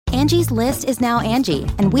Angie's List is now Angie,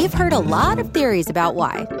 and we've heard a lot of theories about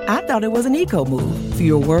why. I thought it was an eco move.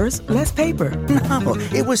 Fewer words, less paper. No,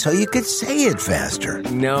 it was so you could say it faster.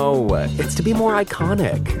 No, it's to be more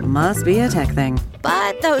iconic. Must be a tech thing.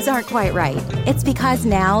 But those aren't quite right. It's because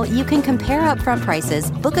now you can compare upfront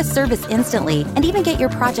prices, book a service instantly, and even get your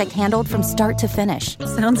project handled from start to finish.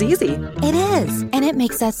 Sounds easy. It is, and it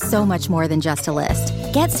makes us so much more than just a list.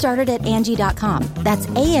 Get started at Angie.com. That's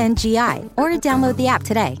ANGI, or download the app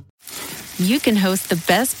today. You can host the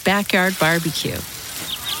best backyard barbecue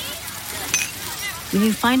when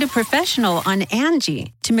you find a professional on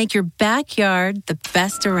Angie to make your backyard the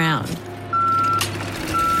best around.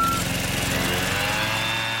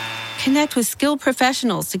 Connect with skilled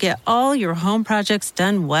professionals to get all your home projects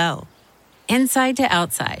done well. Inside to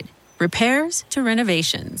outside, repairs to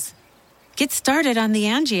renovations. Get started on the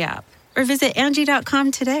Angie app or visit Angie.com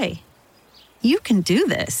today. You can do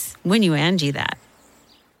this when you Angie that.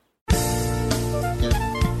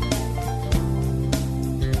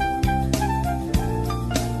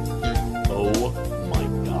 Oh my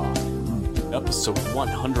God. Episode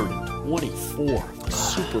 124 of the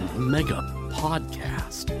Super Mega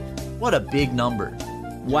Podcast. What a big number.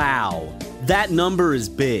 Wow, that number is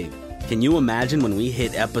big. Can you imagine when we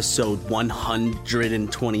hit episode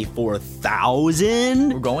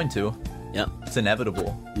 124,000? We're going to. Yep. It's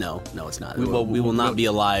inevitable. No, it's not. We will not be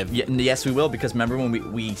alive. Yes, we will, because remember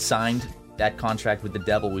when we signed that contract with the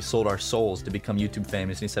devil, we sold our souls to become YouTube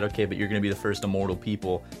famous, and he said, okay, but you're going to be the first immortal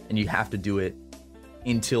people, and you have to do it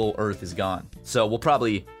until Earth is gone. So we'll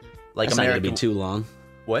probably, like, That's America... not going to be too long.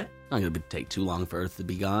 What? Not going to take too long for Earth to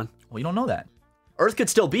be gone. Well, you don't know that. Earth could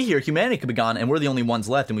still be here, humanity could be gone, and we're the only ones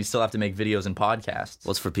left, and we still have to make videos and podcasts.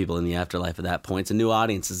 What's for people in the afterlife at that point? It's a new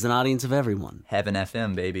audience. It's an audience of everyone. Heaven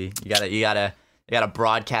FM, baby. You gotta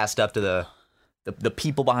broadcast up to the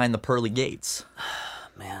people behind the pearly gates.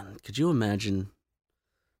 Man, could you imagine,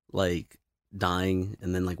 like, dying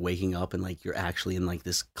and then, like, waking up and, like, you're actually in, like,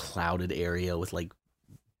 this clouded area with, like,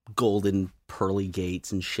 golden pearly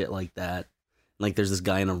gates and shit like that. Like, there's this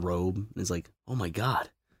guy in a robe, and he's like, oh my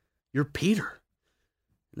God, you're Peter.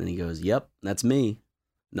 And then he goes, yep, that's me.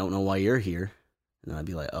 Don't know why you're here. And I'd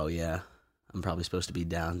be like, oh yeah, I'm probably supposed to be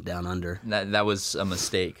down under. That was a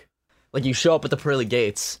mistake. Like, you show up at the pearly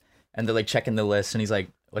gates, and they're, like, checking the list, and he's like,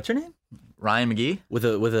 what's your name? Ryan McGee? With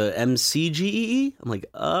a MCGEE? I'm like,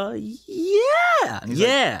 yeah,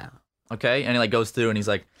 yeah. Like, okay, and he, like, goes through, and he's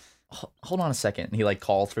like, hold on a second. And he, like,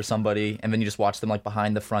 calls for somebody, and then you just watch them, like,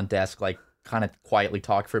 behind the front desk, like, kind of quietly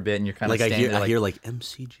talk for a bit, and you're kind of like, standing there, I hear like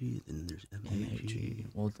MCG, then there's MAG.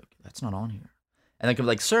 Well, that's not on here. And they could be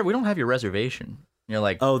like, sir, we don't have your reservation. And you're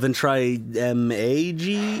like, oh, then try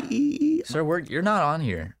MAGE. Sir, you're not on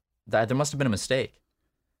here. There must have been a mistake.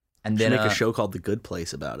 And then make a show called The Good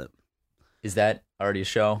Place about it. Is that already a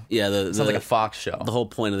show? Yeah, it sounds like a Fox show. The whole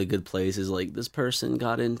point of The Good Place is like, this person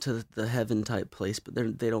got into the heaven type place, but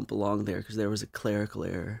they don't belong there because there was a clerical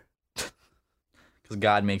error. Because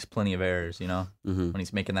God makes plenty of errors, you know, when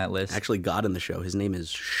he's making that list. Actually, God in the show, his name is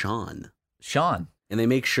Sean. Sean. And they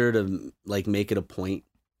make sure to, like, make it a point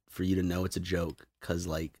for you to know it's a joke, because,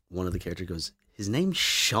 like, one of the characters goes, his name's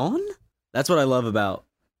Sean? That's what I love about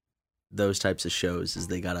those types of shows, is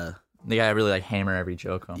they gotta really, like, hammer every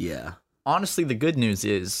joke home. Yeah. Honestly, the good news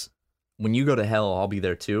is, when you go to hell, I'll be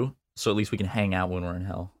there too, so at least we can hang out when we're in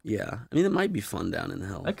hell. Yeah. I mean, it might be fun down in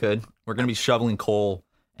hell. I could. We're going to be shoveling coal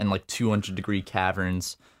in, like, 200-degree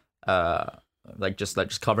caverns,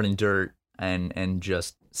 just covered in dirt and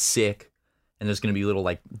just sick. And there's going to be little,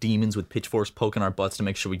 like, demons with pitchforks poking our butts to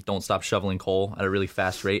make sure we don't stop shoveling coal at a really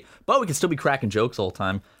fast rate. But we can still be cracking jokes all the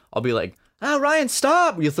time. I'll be like, Ryan,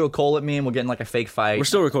 stop! You throw coal at me and we'll get in, like, a fake fight. We're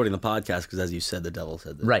still recording the podcast because, as you said, the devil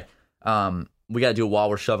said that. Right. We got to do it while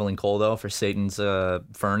we're shoveling coal, though, for Satan's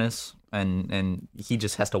furnace. And he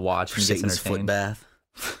just has to watch. For Satan's foot bath.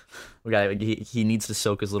 He needs to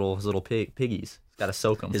soak his little piggies. He's got to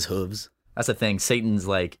soak them. His hooves. That's the thing. Satan's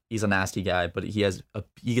like, he's a nasty guy, but he gets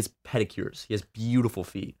pedicures. He has beautiful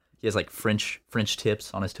feet. He has, like, French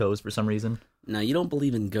tips on his toes for some reason. Now, you don't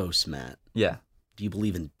believe in ghosts, Matt. Yeah. Do you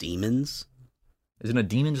believe in demons? Isn't a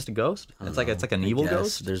demon just a ghost? It's like an evil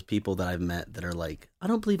ghost? There's people that I've met that are like, I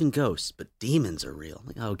don't believe in ghosts, but demons are real. I'm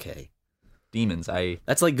like, okay. Demons,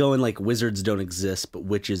 That's like going like wizards don't exist, but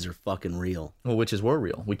witches are fucking real. Well, witches were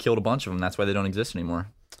real. We killed a bunch of them. That's why they don't exist anymore.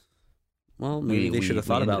 Well, maybe they should have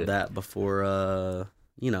thought about that before,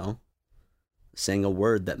 saying a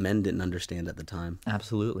word that men didn't understand at the time.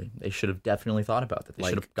 Absolutely. They should have definitely thought about that. They like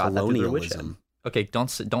should have got that through their witch head. colonialism. Okay, don't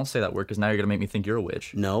say that word, because now you're going to make me think you're a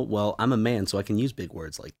witch. No, well, I'm a man, so I can use big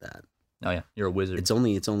words like that. Oh, yeah. You're a wizard. It's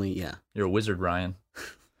only, yeah. You're a wizard, Ryan.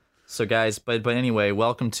 So guys, but anyway,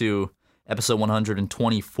 welcome to episode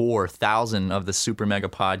 124,000 of the Super Mega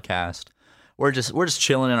Podcast. We're just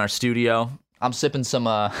chilling in our studio. I'm sipping some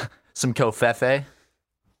Covfefe.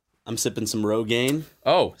 I'm sipping some Rogaine.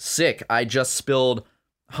 Oh, sick. I just spilled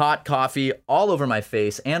hot coffee all over my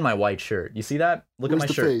face and my white shirt. You see that? Look Where's at my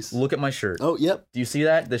the shirt. face? Look at my shirt. Oh, yep. Do you see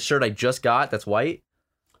that? The shirt I just got that's white.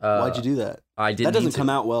 Why'd you do that? I didn't. That doesn't come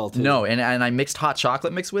out well, too. No, and I mixed hot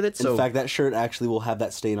chocolate mix with it. So in fact, that shirt actually will have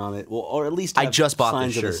that stain on it. Well, or at least I have just bought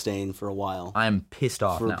signs this of a shirt. stain for a while. I'm pissed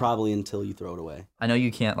off for now. probably until you throw it away. I know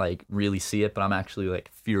you can't like really see it, but I'm actually like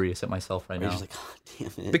furious at myself right You're now. just like,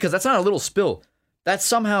 God damn it. Because that's not a little spill. That's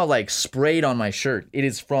somehow like sprayed on my shirt. It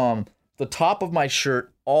is from the top of my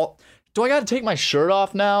shirt all. Do I got to take my shirt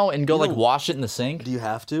off now and go like wash it in the sink? Do you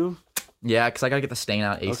have to? Yeah, because I got to get the stain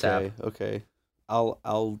out ASAP. Okay.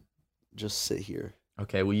 I'll just sit here.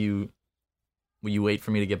 Okay, will you wait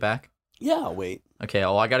for me to get back? Yeah, I'll wait. Okay,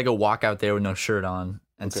 I got to go walk out there with no shirt on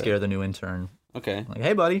and Okay. scare the new intern. Okay. Like,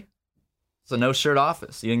 hey, buddy, it's a no shirt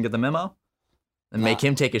office. You didn't get the memo? And make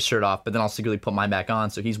him take his shirt off, but then I'll secretly put mine back on,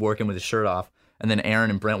 so he's working with his shirt off. And then Aaron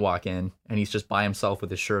and Brent walk in, and he's just by himself with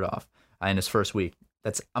his shirt off in his first week.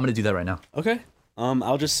 I'm gonna do that right now. Okay.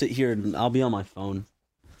 I'll just sit here and I'll be on my phone.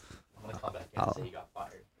 I'm gonna call back in and say you got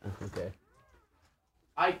fired. Okay.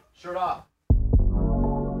 Shirt off.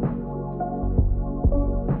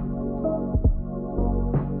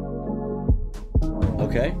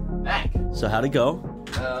 Okay. Back. So how'd it go?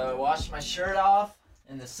 Washed my shirt off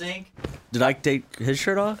in the sink. Did I take his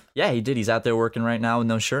shirt off? Yeah, he did. He's out there working right now with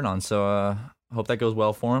no shirt on, so I hope that goes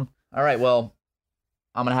well for him. All right, well,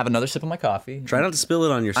 I'm gonna have another sip of my coffee. Try not to spill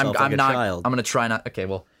it on yourself like a child. I'm gonna try not. Okay,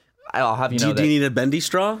 well, I'll have you know do you need a bendy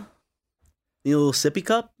straw? Need a little sippy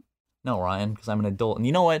cup? No, Ryan, because I'm an adult. And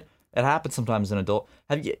you know what? It happens sometimes as an adult.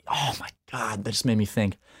 Oh my God, that just made me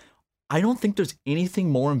think. I don't think there's anything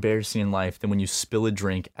more embarrassing in life than when you spill a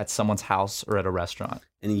drink at someone's house or at a restaurant.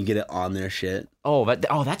 And you get it on their shit.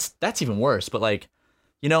 That's even worse. But like,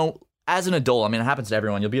 you know, as an adult, I mean, it happens to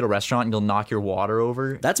everyone. You'll be at a restaurant and you'll knock your water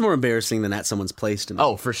over. That's more embarrassing than at someone's place to me.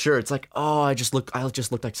 Oh, for sure. It's like, I just looked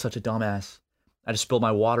like such a dumbass. I just spilled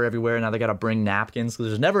my water everywhere. Now they got to bring napkins because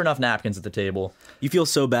there's never enough napkins at the table. You feel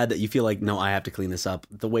so bad that you feel like, no, I have to clean this up.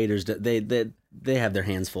 The waiters, they have their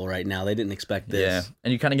hands full right now. They didn't expect this. Yeah,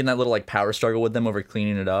 and you kind of get in that little like power struggle with them over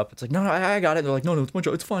cleaning it up. It's like, no, I got it. They're like, no, it's my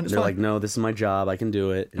job. It's fine. They're like, no, this is my job. I can do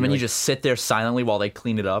it. And then you just sit there silently while they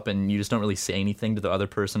clean it up, and you just don't really say anything to the other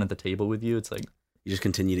person at the table with you. It's like you just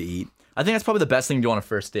continue to eat. I think that's probably the best thing to do on a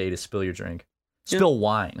first date is spill your drink. Spill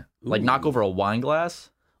wine. Like knock over a wine glass.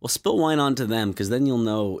 Well, spill wine onto them because then you'll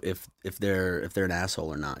know if they're an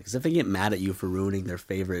asshole or not. Because if they get mad at you for ruining their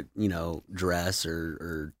favorite, dress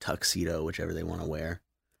or tuxedo, whichever they want to wear.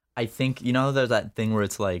 I think there's that thing where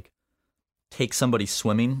it's like take somebody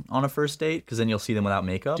swimming on a first date because then you'll see them without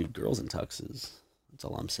makeup. Dude, girls in tuxes. That's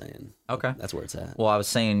all I'm saying. Okay, that's where it's at. Well, I was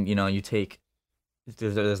saying, you take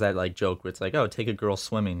there's that like joke where it's like, oh, take a girl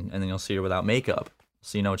swimming and then you'll see her without makeup,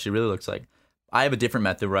 so you know what she really looks like. I have a different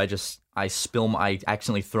method where I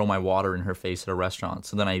accidentally throw my water in her face at a restaurant.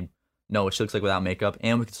 So then I know what she looks like without makeup,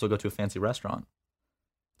 and we can still go to a fancy restaurant.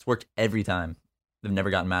 It's worked every time. They've never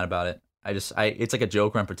gotten mad about it. It's like a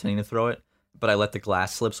joke where I'm pretending to throw it, but I let the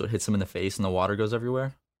glass slip so it hits them in the face and the water goes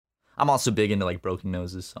everywhere. I'm also big into like broken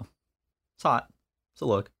noses, so it's hot. It's a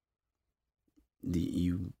look.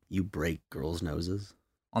 You break girls' noses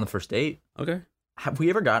on the first date? Okay. Have we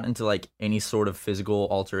ever gotten into like any sort of physical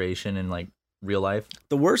alteration in like real life?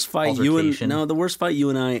 The worst fight you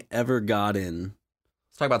and I ever got in.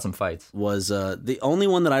 Let's talk about some fights. Was the only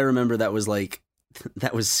one that I remember that was like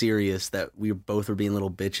that was serious that we both were being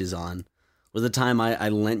little bitches on was the time I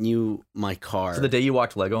lent you my car. So the day you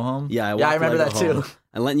walked Lego home? Yeah, I remember Lego that too. Home.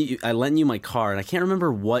 I lent you my car, and I can't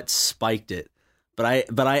remember what spiked it, but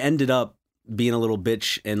I ended up being a little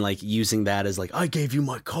bitch and like using that as like I gave you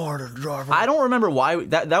my car to drive. I don't remember why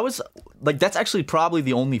that was like that's actually probably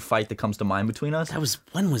the only fight that comes to mind between us.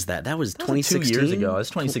 When was that? That was 2016. 2 years ago. It was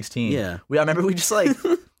 2016. Yeah. I remember we just like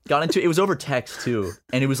got into it. It was over text too,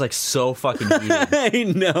 and it was like so fucking heated. I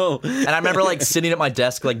know. And I remember like sitting at my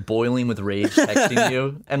desk like boiling with rage texting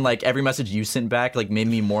you, and like every message you sent back like made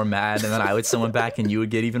me more mad, and then I would send one back and you would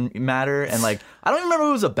get even madder, and like I don't even remember what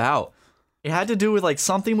it was about. It had to do with like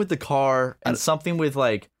something with the car and something with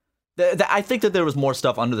like I think that there was more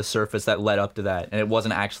stuff under the surface that led up to that, and it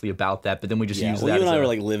wasn't actually about that, but then we just used that. You and I were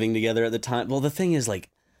like living together at the time. Well, the thing is like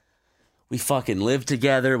we fucking lived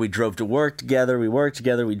together. We drove to work together. We worked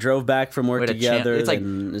together. We drove back from work together. It's like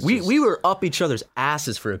we were up each other's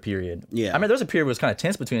asses for a period. Yeah. I mean, there was a period where it was kind of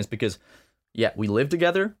tense between us because, we lived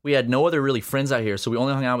together. We had no other really friends out here, so we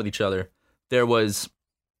only hung out with each other. There was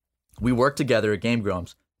we worked together at Game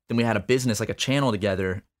Grumps. Then we had a business, like a channel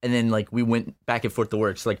together, and then like we went back and forth to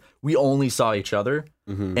work. So like we only saw each other,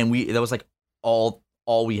 and that was like all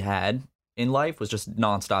we had in life was just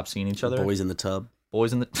nonstop seeing each other. Boys in the tub.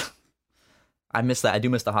 Boys in the. I miss that. I do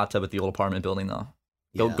miss the hot tub at the old apartment building though.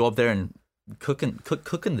 Yeah. Go up there and cooking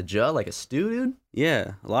the jug like a stew, dude.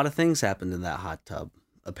 Yeah, a lot of things happened in that hot tub.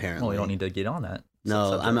 Apparently, Well, we don't need to get on that.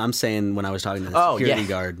 No, I'm saying when I was talking to the security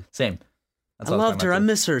guard. Same. That's I what loved talking her. I about, too.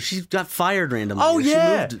 miss her. She got fired randomly. Oh or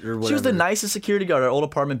yeah, she moved or she was the whatever. nicest security guard at our old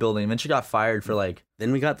apartment building, and then she got fired for like.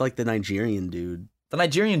 Then we got like the Nigerian dude. The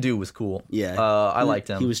Nigerian dude was cool. Yeah, I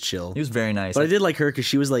liked him. He was chill. He was very nice. But I did like her because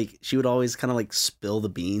she was like she would always kind of like spill the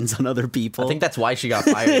beans on other people. I think that's why she got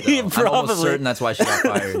fired. Though. I'm almost Probably. certain that's why she got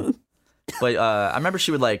fired. But I remember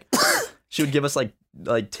she would give us like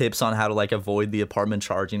tips on how to like avoid the apartment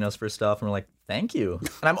charging us for stuff, and we're like, thank you.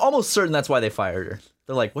 And I'm almost certain that's why they fired her.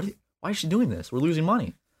 They're like, why is she doing this? We're losing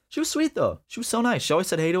money. She was sweet though. She was so nice. She always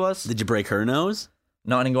said hey to us. Did you break her nose?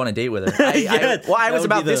 No, I didn't go on a date with her. I was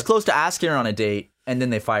about this close to asking her on a date, and then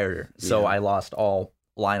they fired her. So I lost all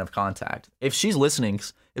line of contact. If she's listening,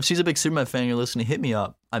 if she's a big Superman fan, you're listening, hit me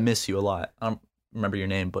up. I miss you a lot. I don't remember your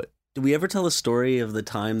name, but Did we ever tell the story of the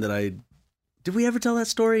time that Did we ever tell that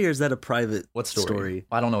story, or is that a private what story?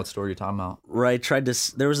 I don't know what story you're talking about. Where I tried to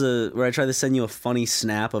send you a funny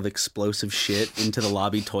snap of explosive shit into the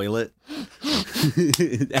lobby toilet.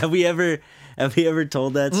 Have we ever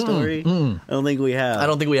told that story? I don't think we have. I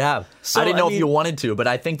don't think we have. So, I didn't know if you wanted to, but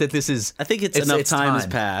I think that this is. I think it's enough time has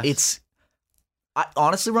passed.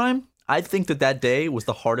 Honestly, Ryan, I think that day was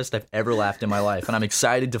the hardest I've ever laughed in my life, and I'm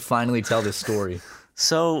excited to finally tell this story.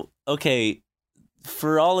 So, okay,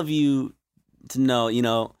 for all of you to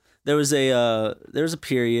know, there was a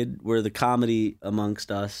period where the comedy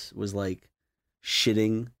amongst us was like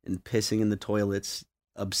shitting and pissing in the toilets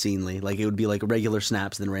obscenely. Like it would be like regular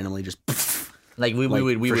snaps, then randomly just like we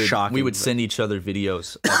would send each other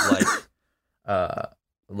videos of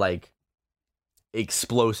like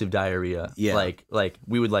explosive diarrhea. Yeah. Like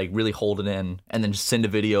we would like really hold it in and then just send a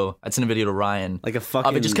video. I'd send a video to Ryan. Like a fucking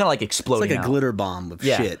of it just kind of like exploding. It's like a out. glitter bomb of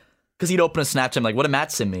shit. Because he'd open a Snapchat and like, what did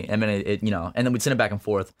Matt send me? And then it and then we'd send it back and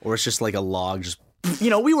forth. Or it's just like a log just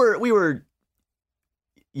we were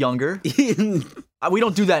younger. We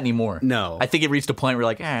don't do that anymore. No. I think it reached a point where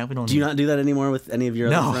like, we don't Do you not do that anymore with any of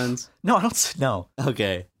your other friends? No, I don't. No.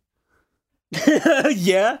 Okay.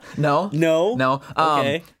 Yeah? No.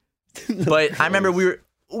 Okay. But I remember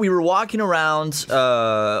we were walking around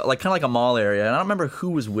like kind of like a mall area, and I don't remember who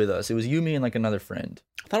was with us. It was you, me, and like another friend.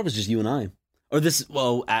 I thought it was just you and I. Or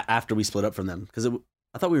after we split up from them. Because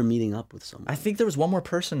I thought we were meeting up with someone. I think there was one more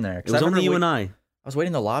person there. It was only you and I. I was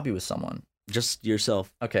waiting in the lobby with someone. Just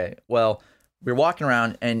yourself. Okay, well, we were walking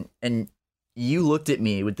around, and you looked at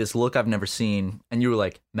me with this look I've never seen, and you were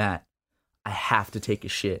like, Matt, I have to take a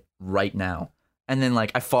shit right now. And then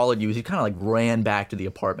like I followed you. You kind of like ran back to the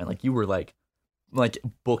apartment. Like you were like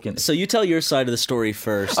booking it. So you tell your side of the story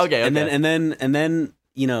first. Okay. And then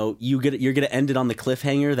you're gonna end it on the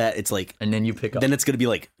cliffhanger that it's like, and then you pick up. Then it's gonna be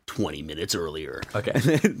like 20 minutes earlier. Okay.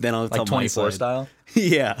 Then I'll tell like my 24 side. style.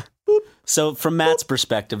 Yeah. Boop. So from Matt's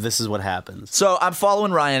perspective, this is what happens. So I'm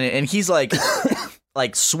following Ryan, and he's like,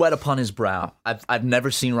 like sweat upon his brow. I've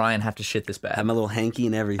never seen Ryan have to shit this bad. I'm a little hanky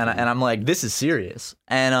and everything. And I'm like, this is serious.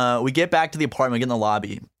 And we get back to the apartment, get in the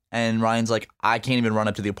lobby, and Ryan's like, I can't even run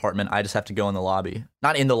up to the apartment. I just have to go in the lobby.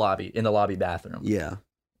 Not in the lobby, in the lobby bathroom. Yeah.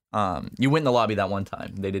 You went in the lobby that one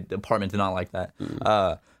time. The apartment did not like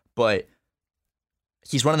that. But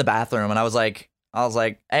he's running the bathroom, and I was like,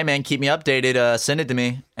 hey man, keep me updated. Send it to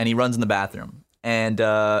me. And he runs in the bathroom, and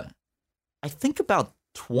I think about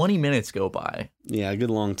 20 minutes go by. Yeah, a good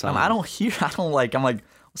long time. I'm like,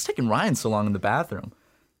 what's taking Ryan so long in the bathroom?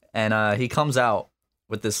 And he comes out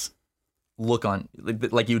with this look on,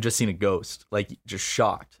 like you just seen a ghost, like just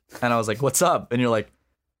shocked. And I was like, what's up? And you're like,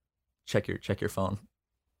 check your phone.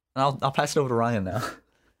 And I'll pass it over to Ryan now.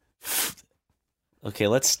 Okay,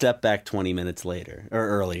 let's step back 20 minutes later, or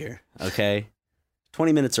earlier, okay?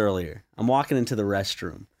 20 minutes earlier. I'm walking into the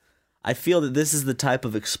restroom. I feel that this is the type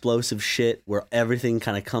of explosive shit where everything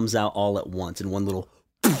kind of comes out all at once in one little,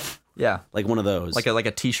 yeah, like one of those, like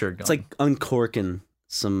a t-shirt gun. It's like uncorking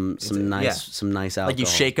some nice alcohol. Like you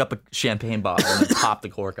shake up a champagne bottle and then pop the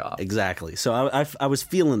cork off. Exactly. So I was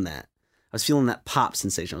feeling that. I was feeling that pop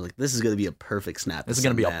sensation. I was like, this is gonna be a perfect snap. This is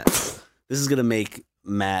gonna be this is gonna make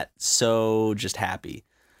Matt so just happy.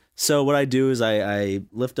 So what I do is I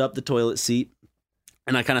lift up the toilet seat.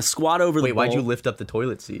 And I kind of squat over the bowl. Wait, why'd you lift up the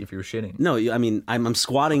toilet seat if you were shitting? No, I mean, I'm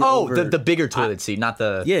squatting over... Oh, the bigger toilet seat, not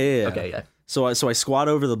the... Yeah. Okay, yeah. So I squat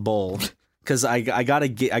over the bowl because I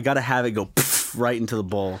gotta have it go right into the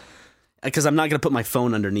bowl. because I'm not gonna put my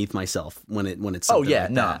phone underneath myself when it's. Oh something yeah,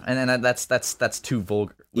 like no, that. and that's too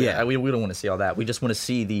vulgar. Yeah. we don't want to see all that. We just want to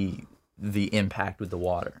see the impact with the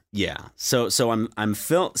water. Yeah. So I'm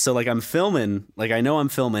filming, like I know I'm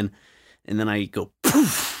filming, and then I go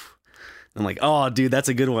poof. I'm like, oh dude, that's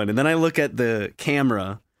a good one. And then I look at the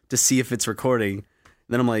camera to see if it's recording. And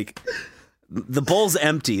then I'm like, the bowl's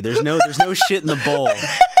empty. There's no shit in the bowl.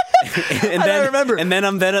 And then I remember. And then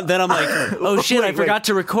I'm like, oh shit, I forgot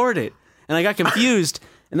to record it. And I got confused.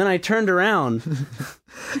 And then I turned around.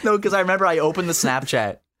 No, because I remember I opened the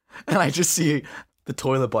Snapchat and I just see the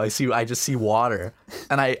toilet bowl. I just see water,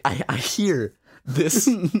 and I hear this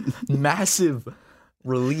massive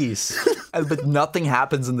release, but nothing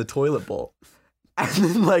happens in the toilet bowl, and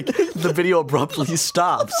then like the video abruptly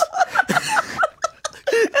stops.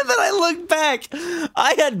 And then I look back.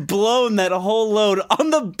 I had blown that whole load on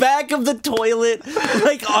the back of the toilet,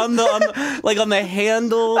 like on the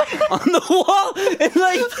handle, on the wall, and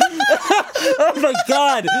like, oh my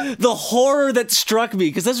god, the horror that struck me,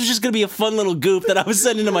 because this was just gonna be a fun little goof that I was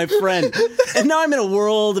sending to my friend, and now I'm in a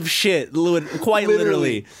world of shit, quite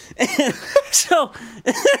literally. And so,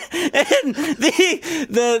 and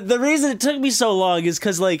the reason it took me so long is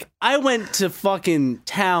because like I went to fucking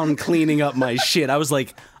town cleaning up my shit. I was like,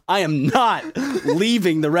 I am not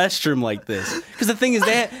leaving the restroom like this. Because the thing is,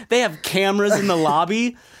 they have cameras in the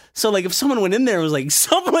lobby. So like, if someone went in there and was like,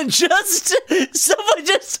 someone just,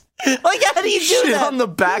 like, how do you do Shit that? on the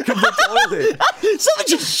back of the toilet. Someone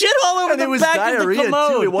just shit all over And the it was back diarrhea of the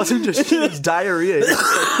commode. too. It wasn't just shit, it was diarrhea.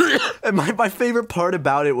 And my favorite part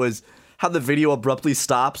about it was how the video abruptly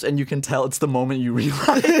stops, and you can tell it's the moment you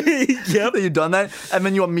realize that you've done that, and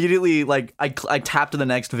then you immediately like I tapped to the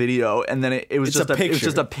next video, and then it was just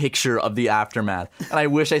a picture of the aftermath, and I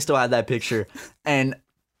wish I still had that picture. And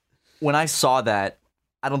when I saw that,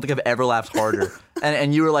 I don't think I've ever laughed harder.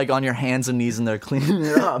 And you were like on your hands and knees in there cleaning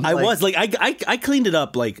it up. I cleaned it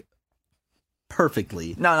up like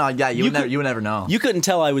perfectly. No, yeah, you would never know. You couldn't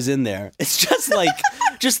tell I was in there. It's just like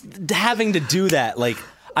just having to do that. Like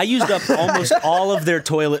I used up almost all of their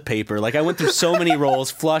toilet paper. Like I went through so many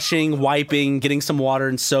rolls, flushing, wiping, getting some water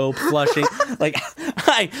and soap, flushing. Like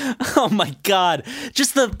oh my god,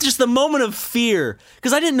 just the moment of fear,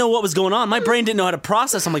 because I didn't know what was going on. My brain didn't know how to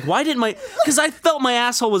process. I'm like, why didn't because I felt my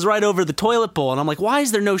asshole was right over the toilet bowl, and I'm like, why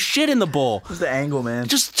is there no shit in the bowl? Just the angle, man.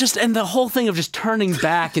 Just and the whole thing of just turning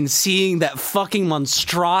back and seeing that fucking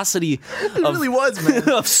monstrosity really was, man.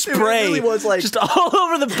 of spray. It really was like just all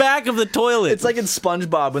over the back of the toilet. It's like in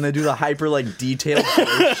SpongeBob when they do the hyper like detailed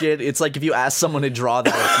shit. It's like if you ask someone to draw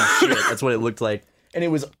that with some shit, that's what it looked like. And it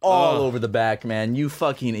was all over the back, man. You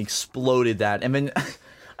fucking exploded that. And then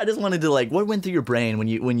I just wanted to like, what went through your brain when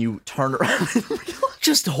you turned around?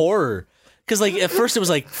 Just horror. Because like at first it was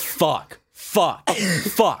like fuck.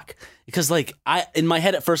 Because like in my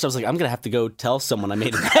head at first I was like, I'm gonna have to go tell someone I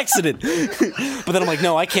made an accident. But then I'm like,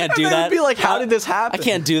 no, I can't do that. Be like, how did this happen? I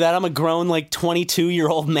can't do that. I'm a grown like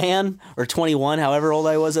 22-year-old man, or 21, however old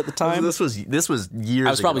I was at the time. This was years ago.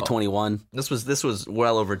 I was probably 21. This was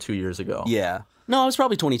well over 2 years ago. Yeah. No, I was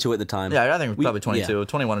probably 22 at the time. Yeah, I think probably 22,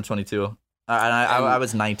 21 or 22. I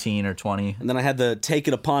was 19 or 20. And then I had to take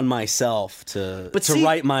it upon myself to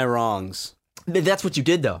right my wrongs. That's what you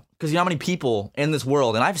did though, because you know how many people in this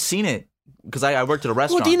world, and I've seen it because I worked at a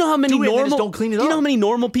restaurant. Well, do you know how many normal don't clean it up? Do you know how many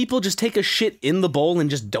normal people just take a shit in the bowl and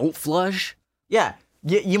just don't flush? Yeah.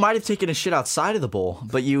 You might have taken a shit outside of the bowl,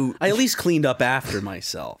 but I at least cleaned up after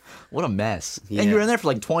myself. What a mess. Yeah. And you were in there for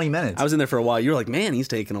like 20 minutes. I was in there for a while. You were like, man, he's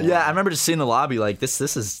taking a while. Yeah, I remember just sitting in the lobby like, this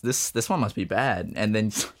one must be bad. And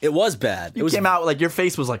then it was bad. It came out like your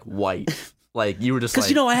face was like white. Like you were just like,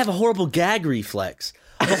 because I have a horrible gag reflex.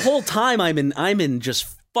 The whole time I'm in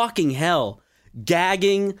just fucking hell,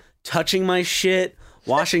 gagging, touching my shit,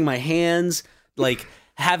 washing my hands, like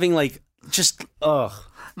having like just ugh.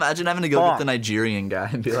 Imagine having to go get the Nigerian guy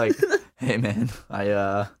and be like, "Hey man,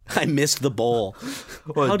 I missed the bowl."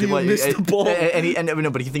 How do you miss the bowl?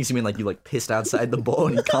 But he thinks you mean like you like pissed outside the bowl,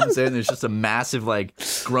 and he comes in and there's just a massive like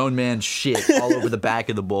grown man shit all over the back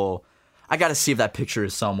of the bowl. I gotta see if that picture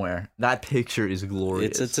is somewhere. That picture is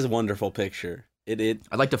glorious. It's a wonderful picture. I'd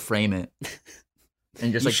like to frame it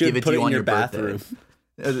and just like give it to you on your bathroom.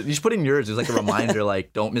 You should put it in yours. It's like a reminder,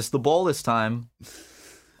 like don't miss the bowl this time.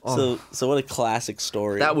 Oh. So what a classic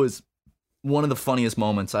story. That was one of the funniest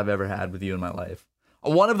moments I've ever had with you in my life.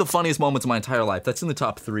 One of the funniest moments of my entire life. That's in the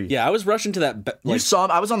top 3. Yeah, I was rushing to that. You saw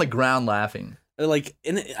him. I was on the ground laughing. Like,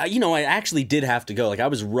 and I actually did have to go. Like, I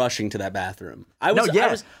was rushing to that bathroom. I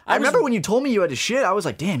remember when you told me you had to shit. I was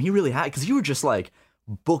like, damn, he really had, because you were just like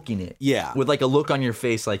booking it. Yeah, with like a look on your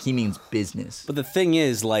face, like he means business. But the thing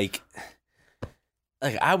is, like,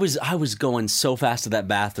 like I was going so fast to that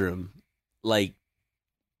bathroom, like,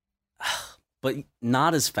 but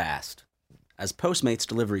not as fast as Postmates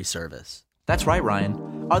delivery service. That's right,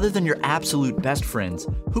 Ryan. Other than your absolute best friends,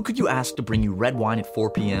 who could you ask to bring you red wine at 4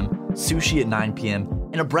 p.m., sushi at 9 p.m.,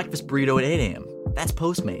 and a breakfast burrito at 8 a.m.? That's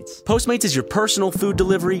Postmates. Postmates is your personal food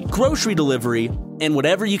delivery, grocery delivery, and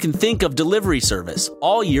whatever you can think of delivery service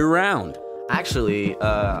all year round. Actually,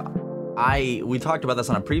 we talked about this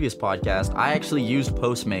on a previous podcast. I actually used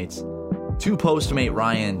Postmates to Postmate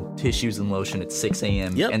Ryan tissues and lotion at 6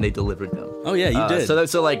 a.m. Yep. And they delivered them. Oh yeah, you did.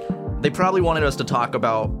 So like they probably wanted us to talk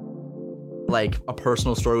about like a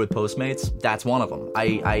personal story with Postmates. That's one of them.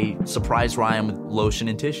 I surprised Ryan with lotion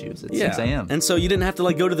and tissues at 6 a.m. And so you didn't have to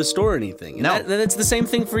like go to the store or anything. And No. that's the same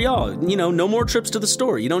thing for y'all. You know, no more trips to the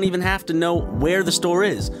store. You don't even have to know where the store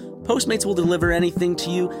is. Postmates will deliver anything to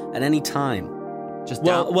you at any time. Just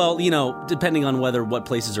Well, you know, depending on what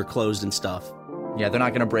places are closed and stuff. Yeah, they're not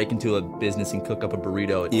going to break into a business and cook up a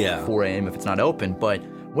burrito at 4 a.m. if it's not open, but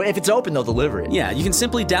if it's open, they'll deliver it. Yeah, you can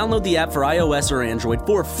simply download the app for iOS or Android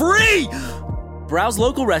for free! Browse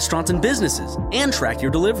local restaurants and businesses and track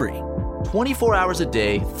your delivery. 24 hours a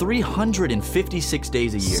day, 356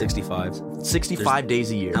 days a year. 65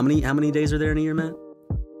 days a year. How many days are there in a year, Matt?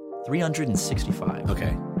 365.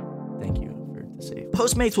 Okay. Thank you for the save.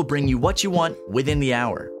 Postmates will bring you what you want within the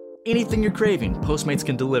hour. Anything you're craving, Postmates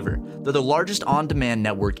can deliver. They're the largest on-demand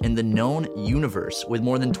network in the known universe with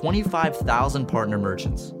more than 25,000 partner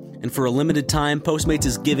merchants. And for a limited time, Postmates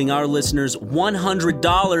is giving our listeners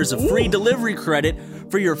 $100 of free delivery credit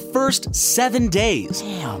for your first 7 days.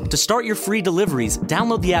 Damn. To start your free deliveries,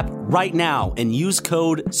 download the app right now and use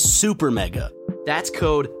code SUPERMEGA. That's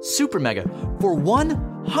code SUPERMEGA for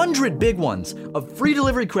 100 big ones of free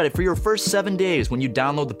delivery credit for your first 7 days when you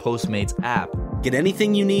download the Postmates app. Get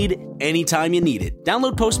anything you need, anytime you need it.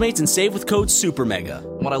 Download Postmates and save with code SUPERMEGA.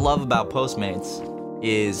 What I love about Postmates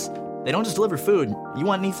is they don't just deliver food. You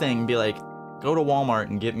want anything, be like, go to Walmart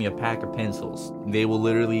and get me a pack of pencils. They will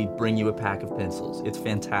literally bring you a pack of pencils. It's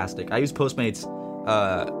fantastic. I use Postmates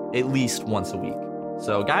at least once a week.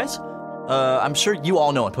 So guys, I'm sure you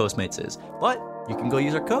all know what Postmates is, but you can go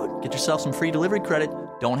use our code, get yourself some free delivery credit.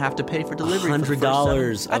 Don't have to pay for delivery.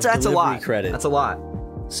 $100 that's of a lot. delivery credit. That's a lot.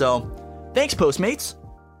 So thanks, Postmates.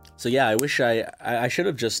 So yeah, I wish I should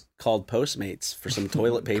have just called Postmates for some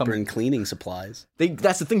toilet paper and cleaning supplies.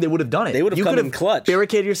 That's the thing. They would have done it. They would have come in clutch.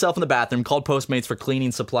 Barricaded yourself in the bathroom, called Postmates for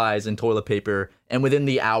cleaning supplies and toilet paper, and within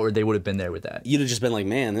the hour, they would have been there with that. You'd have just been like,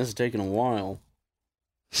 man, this is taking a while.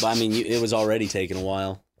 But I mean, it was already taking a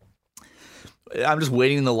while. I'm just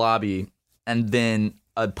waiting in the lobby, and then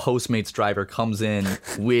a Postmates driver comes in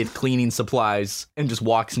with cleaning supplies and just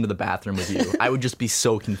walks into the bathroom with you. I would just be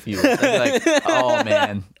so confused. I'd be like, oh,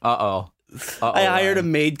 man. Uh-oh. I hired a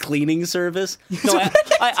maid cleaning service. No,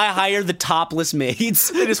 I hired the topless maids.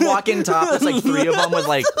 They just walk in topless, like 3 of them with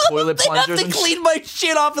like toilet plungers. They have to and clean my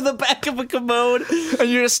shit off of the back of a commode. And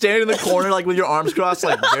you're just standing in the corner, like with your arms crossed,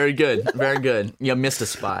 like, very good, very good. You missed a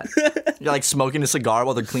spot. You're like smoking a cigar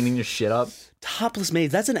while they're cleaning your shit up. Topless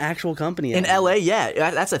maids, that's an actual company. In LA,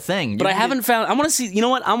 yeah, that's a thing. But I haven't found, I want to see, you know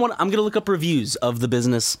what? I'm going to look up reviews of the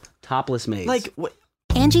business Topless Maids. Like, what?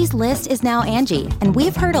 Angie's List is now Angie, and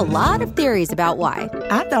we've heard a lot of theories about why.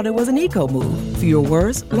 I thought it was an eco move. Fewer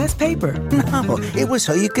words, less paper. No, it was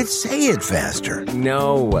so you could say it faster.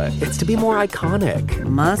 No, it's to be more iconic.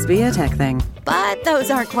 Must be a tech thing. But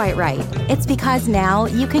those aren't quite right. It's because now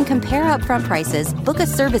you can compare upfront prices, book a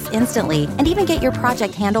service instantly, and even get your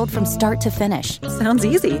project handled from start to finish. Sounds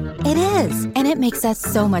easy. It is, and it makes us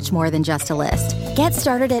so much more than just a list. Get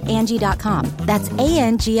started at Angie.com. That's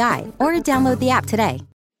ANGI, or download the app today.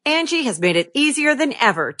 Angie has made it easier than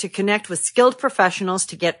ever to connect with skilled professionals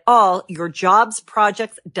to get all your jobs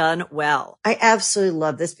projects done well. I absolutely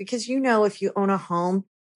love this because, you know, if you own a home,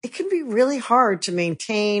 it can be really hard to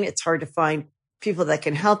maintain. It's hard to find people that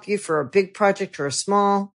can help you for a big project or a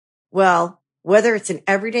small. Well, whether it's in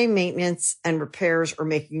everyday maintenance and repairs or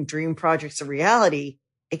making dream projects a reality,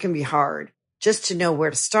 it can be hard just to know where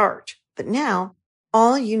to start. But now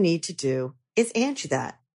all you need to do is Angie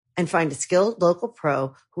that and find a skilled local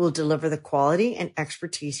pro who will deliver the quality and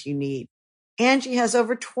expertise you need. Angie has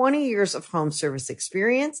over 20 years of home service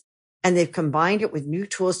experience, and they've combined it with new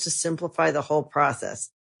tools to simplify the whole process.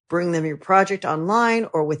 Bring them your project online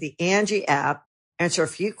or with the Angie app, answer a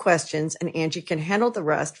few questions, and Angie can handle the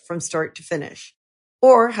rest from start to finish.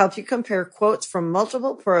 Or help you compare quotes from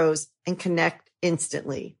multiple pros and connect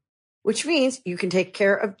instantly, which means you can take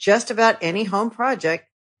care of just about any home project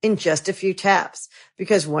in just a few taps.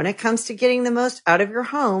 Because when it comes to getting the most out of your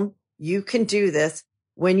home, you can do this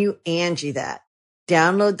when you Angie that.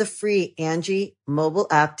 Download the free Angie mobile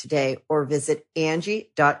app today or visit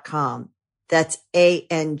Angie.com. That's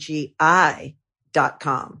ANGI.com.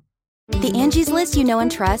 The Angie's List you know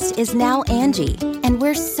and trust is now Angie, and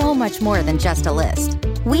we're so much more than just a list.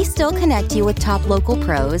 We still connect you with top local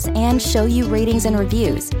pros and show you ratings and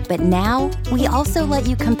reviews, but now we also let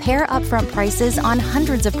you compare upfront prices on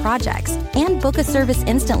hundreds of projects and book a service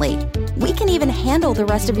instantly. We can even handle the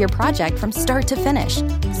rest of your project from start to finish.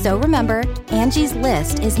 So remember, Angie's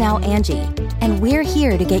List is now Angie, and we're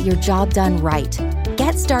here to get your job done right.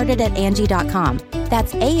 Get started at Angie.com.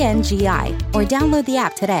 That's ANGI, or download the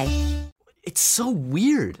app today. It's so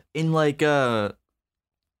weird in like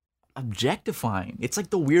objectifying. It's like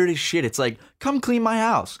the weirdest shit. It's like, come clean my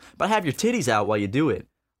house, but have your titties out while you do it.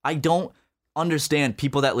 I don't understand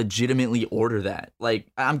people that legitimately order that. Like,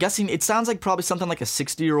 I'm guessing it sounds like probably something like a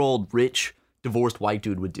 60-year-old rich divorced white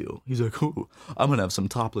dude would do. He's like, ooh, I'm gonna have some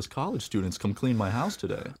topless college students come clean my house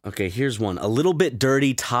today. Okay, here's one. A little bit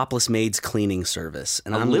dirty topless maids cleaning service.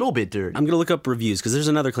 And a little bit dirty. I'm gonna look up reviews because there's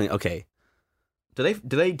another clean. Okay. Do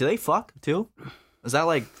they fuck too? Is that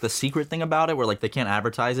like the secret thing about it where like they can't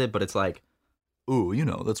advertise it, but it's like, ooh, you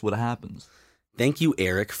know, that's what happens. Thank you,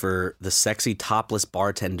 Eric, for the sexy topless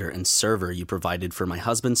bartender and server you provided for my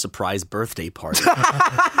husband's surprise birthday party.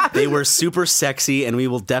 They were super sexy, and we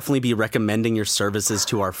will definitely be recommending your services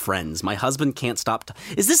to our friends. My husband can't stop.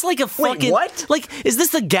 Is this like a fucking... Wait, what? Like, is this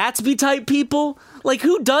the Gatsby type people? Like,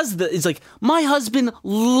 who does this? It's like, my husband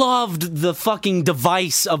loved the fucking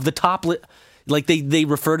device of the topless... Like, they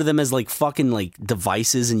refer to them as, like, fucking, like,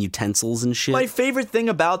 devices and utensils and shit. My favorite thing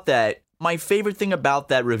about that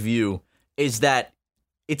review is that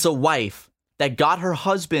it's a wife that got her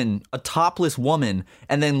husband a topless woman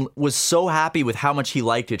and then was so happy with how much he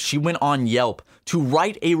liked it. She went on Yelp to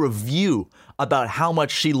write a review about how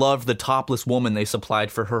much she loved the topless woman they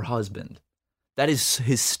supplied for her husband. That is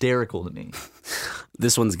hysterical to me.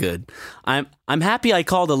 This one's good. I'm happy I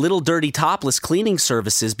called a Little Dirty Topless cleaning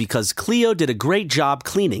services because Cleo did a great job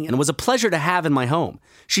cleaning and was a pleasure to have in my home.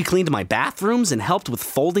 She cleaned my bathrooms and helped with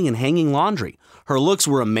folding and hanging laundry. Her looks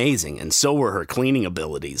were amazing, and so were her cleaning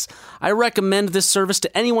abilities. I recommend this service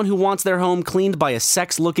to anyone who wants their home cleaned by a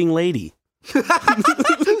sex-looking lady.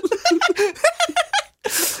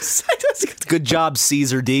 Good job,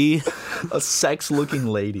 Caesar D. A sex-looking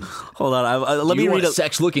lady. Hold on, let me read a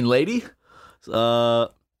sex-looking lady. I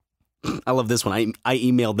love this one. I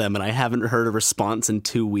emailed them and I haven't heard a response in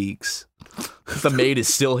 2 weeks. The maid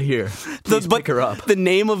is still here. Please pick her up. The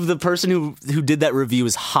name of the person who did that review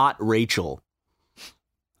is Hot Rachel.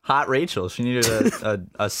 Hot Rachel. She needed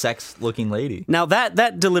a sex-looking lady. Now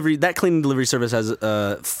that cleaning delivery service has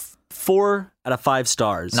 4 out of 5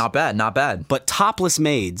 stars. Not bad, not bad. But Topless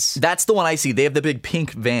Maids. That's the one I see. They have the big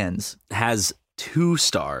pink vans. Has 2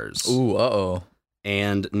 stars. Ooh, uh-oh.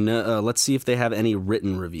 And let's see if they have any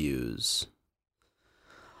written reviews.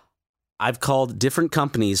 I've called different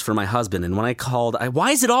companies for my husband, and when I called,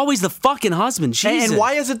 why is it always the fucking husband? Jesus. And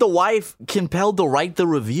why is it the wife compelled to write the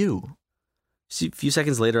review? A few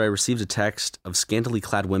seconds later, I received a text of scantily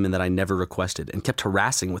clad women that I never requested and kept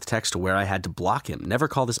harassing with text to where I had to block him. Never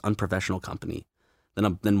call this unprofessional company.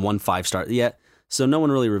 Then 1 5-star. Yeah, so no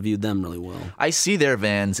one really reviewed them really well. I see their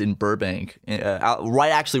vans in Burbank,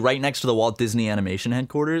 right next to the Walt Disney Animation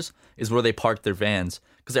headquarters is where they park their vans.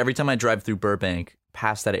 Because every time I drive through Burbank,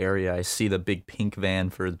 past that area, I see the big pink van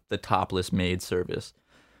for the topless maid service.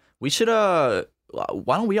 We should,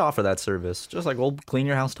 why don't we offer that service? Just like, we'll clean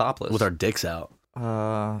your house topless. With our dicks out.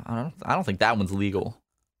 I don't think that one's legal.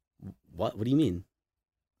 What do you mean?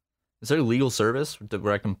 Is there a legal service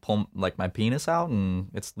where I can pull like my penis out and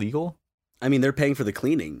it's legal? I mean, they're paying for the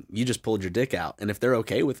cleaning. You just pulled your dick out. And if they're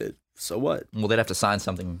okay with it, so what? Well, they'd have to sign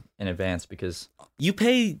something in advance because... You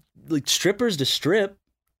pay like strippers to strip.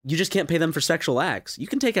 You just can't pay them for sexual acts. You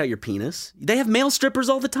can take out your penis. They have male strippers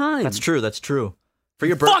all the time. That's true. For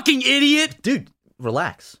your fucking idiot! Dude,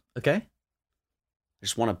 relax, okay? I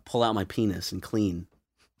just want to pull out my penis and clean.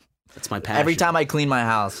 That's my passion. Every time I clean my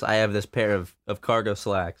house, I have this pair of cargo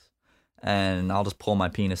slacks. And I'll just pull my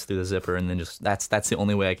penis through the zipper and then just... That's the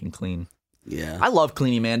only way I can clean. Yeah. I love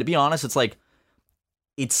cleaning, man. To be honest, it's like...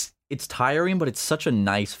 It's tiring, but it's such a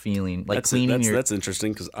nice feeling. Like cleaning your... That's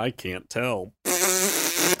interesting because I can't tell.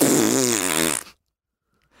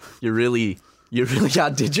 You really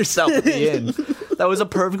outdid yourself at the end. That was a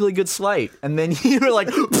perfectly good swipe. And then you were like...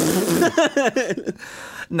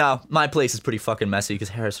 No, my place is pretty fucking messy because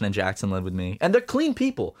Harrison and Jackson live with me. And they're clean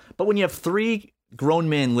people. But when you have 3 grown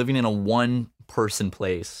men living in a 1-person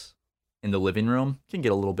place in the living room, it can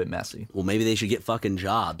get a little bit messy. Well, maybe they should get fucking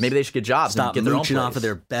jobs. Stop and get their own place. Off of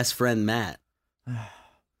their best friend, Matt.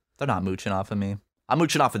 They're not mooching off of me. I'm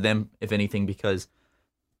mooching off of them, if anything, because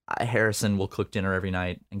Harrison will cook dinner every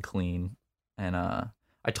night and clean. And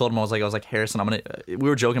I told him, I was like, Harrison, we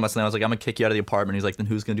were joking about something. I was like, I'm going to kick you out of the apartment. He's like, then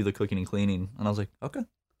who's going to do the cooking and cleaning? And I was like,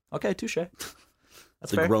 okay, touche.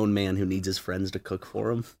 That's a grown man who needs his friends to cook for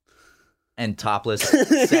him. And topless,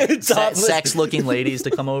 sex-looking ladies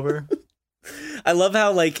to come over. I love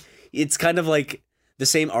how, like, it's kind of like the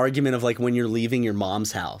same argument of, like, when you're leaving your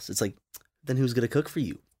mom's house. It's like, then who's going to cook for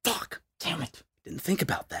you? Fuck. Damn it. Didn't think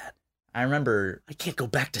about that. I remember... I can't go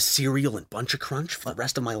back to cereal and Bunch of Crunch for the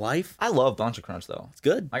rest of my life. I love Bunch of Crunch, though. It's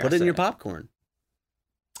good. Put it in your popcorn.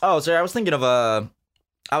 Oh, sorry. I was thinking of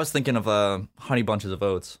Honey Bunches of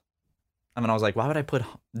Oats. I mean, I was like, why would I put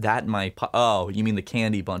that in my... Oh, you mean the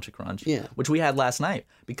candy Bunch of Crunch? Yeah. Which we had last night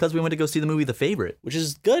because we went to go see the movie The Favorite. Which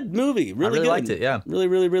is good movie. Really good. I liked it, yeah. Really,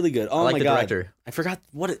 really, really good. Oh, I like my the God. director. I forgot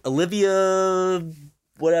Olivia...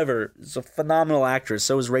 whatever. Is a phenomenal actress.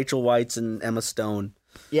 So is Rachel Weisz and Emma Stone.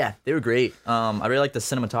 Yeah, they were great. I really like the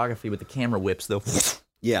cinematography with the camera whips, though.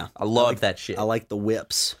 Yeah. I love that shit. I like the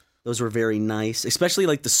whips. Those were very nice, especially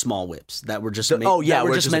like the small whips that were just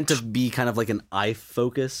meant to be kind of like an eye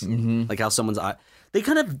focus, like how someone's eye. They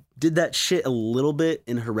kind of did that shit a little bit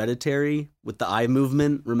in Hereditary with the eye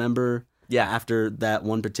movement. Remember? Yeah. After that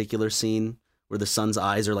one particular scene where the son's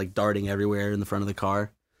eyes are like darting everywhere in the front of the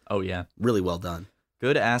car. Oh yeah, really well done.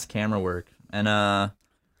 Good ass camera work, and I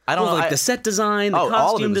don't know, like the set design, the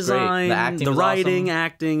costume design, the acting, the writing, awesome.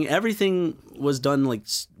 acting, everything was done like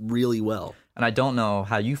really well. And I don't know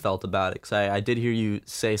how you felt about it, because I did hear you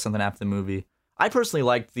say something after the movie. I personally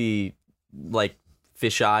liked the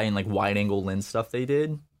fisheye and wide angle lens stuff they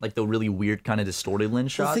did, like the really weird kind of distorted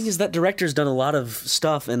lens shots. The thing is, that director's done a lot of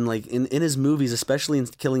stuff, and in his movies, especially in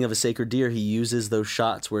Killing of a Sacred Deer, he uses those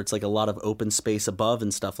shots where it's like a lot of open space above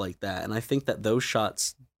and stuff like that. And I think that those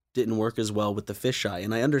shots didn't work as well with the fisheye.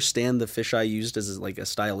 And I understand the fisheye used as like a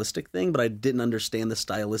stylistic thing, but I didn't understand the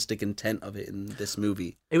stylistic intent of it in this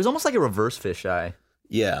movie. It was almost like a reverse fisheye.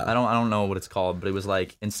 Yeah. I don't know what it's called, but it was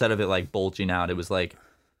like, instead of it bulging out, it was like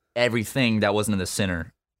everything that wasn't in the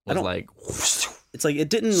center was it's like it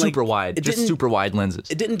didn't super wide, just super wide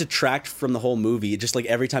lenses. It didn't detract from the whole movie. It just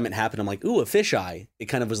every time it happened, I'm like, ooh, a fisheye. It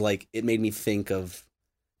kind of was it made me think of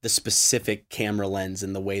the specific camera lens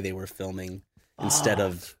and the way they were filming instead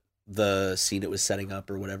of the scene it was setting up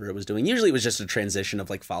or whatever it was doing. Usually it was just a transition of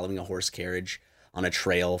following a horse carriage on a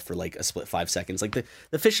trail for a split 5 seconds. Like the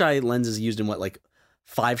fisheye lens is used in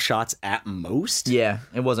 5 shots at most. Yeah,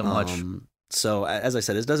 it wasn't much. So as I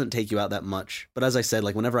said, it doesn't take you out that much. But as I said,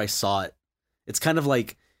 whenever I saw it, it's kind of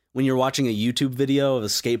like when you're watching a YouTube video of a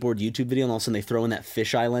skateboard YouTube video and all of a sudden they throw in that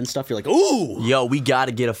fisheye lens stuff. You're like, ooh! Yo, we got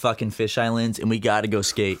to get a fucking fisheye lens and we got to go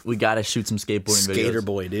skate. We got to shoot some skateboarding videos. Skater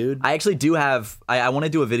boy, dude. I actually do have... I want to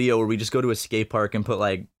do a video where we just go to a skate park and put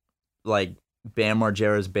Bam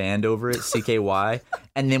Margera's band over it, CKY,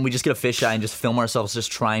 and then we just get a fisheye and just film ourselves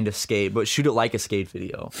just trying to skate, but shoot it like a skate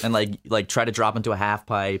video, and try to drop into a half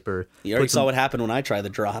pipe or... You already saw what happened when I tried the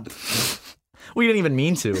drop. We didn't even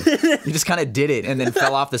mean to. You just kind of did it and then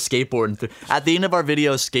fell off the skateboard. And at the end of our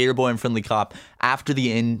video, Skater Boy and Friendly Cop, after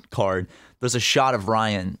the end card, there's a shot of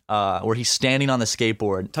Ryan where he's standing on the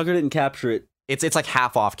skateboard. Tucker didn't capture it. It's like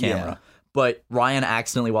half off camera. Yeah. But Ryan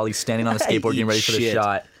accidentally, while he's standing on the skateboard getting ready for the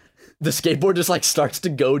shot, the skateboard just starts to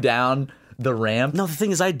go down the ramp. No, the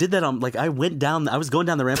thing is, I did that on I was going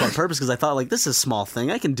down the ramp on purpose because I thought this is a small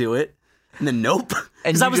thing, I can do it. And then nope,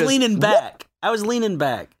 because I was leaning back. I was leaning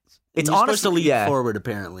back. It's supposed to lean forward,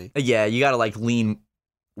 apparently. Yeah, you got to lean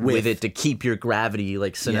with it to keep your gravity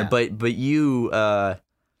center. Yeah. But you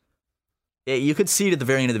you could see it at the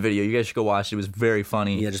very end of the video. You guys should go watch it. It was very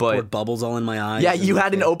funny. Yeah, just poured bubbles all in my eyes. Yeah, you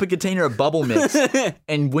had an open container of bubble mix,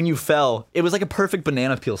 and when you fell, it was like a perfect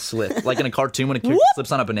banana peel slip, like in a cartoon when a character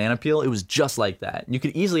slips on a banana peel. It was just like that. You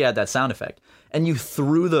could easily add that sound effect, and you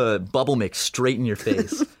threw the bubble mix straight in your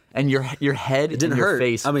face. And your head, it didn't and your hurt.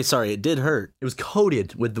 face. I mean, sorry, it did hurt. It was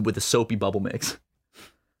coated with the soapy bubble mix,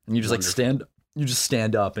 and you just stand. You just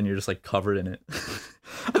stand up, and you're just covered in it.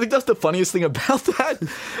 I think that's the funniest thing about that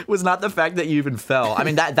was not the fact that you even fell. I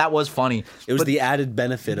mean, that was funny. It was the added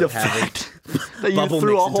benefit of having that you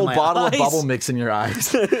threw a whole bottle of bubble mix in your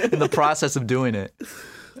eyes in the process of doing it.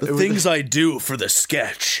 The things I do for the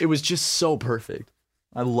sketch. It was just so perfect.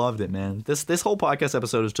 I loved it, man. This whole podcast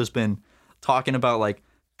episode has just been talking about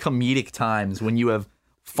comedic times when you have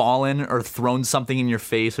fallen or thrown something in your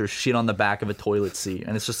face or shit on the back of a toilet seat,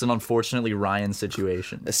 and it's just an unfortunately Ryan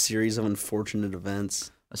situation. A series of unfortunate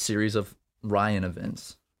events. A series of Ryan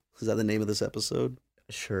events. Is that the name of this episode?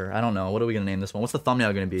 Sure. I don't know. What are we going to name this one? What's the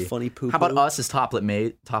thumbnail going to be? Funny poo-poo? How about us as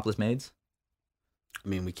topless maids? I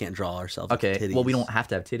mean, we can't draw ourselves okay, titties. Well, we don't have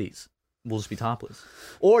to have titties. we'll just be topless.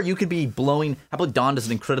 Or you could be blowing. How about Dawn does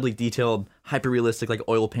an incredibly detailed, hyper realistic, like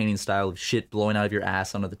oil painting style of shit blowing out of your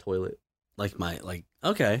ass onto the toilet.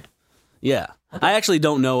 Okay. Yeah. I actually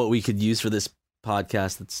don't know what we could use for this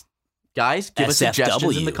podcast that's Guys, give us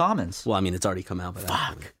suggestions in the comments. Well, I mean, it's already come out. But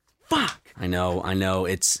Fuck. I know.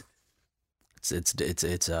 It's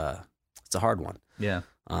a hard one. Yeah.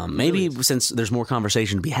 Maybe since there's more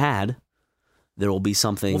conversation to be had, there will be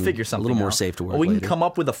something, we'll figure something a little more out. safe to work. We can later. come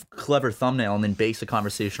up with a clever thumbnail and then base a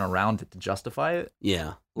conversation around it to justify it.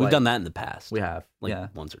 Yeah, we've done that in the past. We have,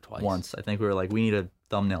 once or twice. Once, I think we were like, we need a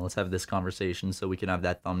thumbnail. Let's have this conversation so we can have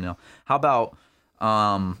that thumbnail. How about,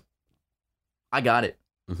 I got it.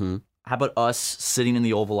 Mm-hmm. How about us sitting in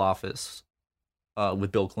the Oval Office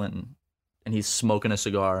with Bill Clinton, and he's smoking a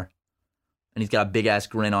cigar, and he's got a big ass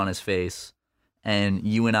grin on his face, and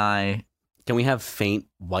you and I. Can we have faint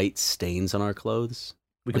white stains on our clothes?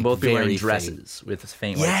 We can both be wearing dresses with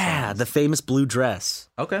faint white stains. Yeah, the famous blue dress.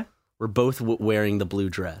 Okay. We're both wearing the blue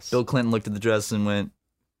dress. Bill Clinton looked at the dress and went,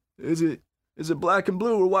 Is it black and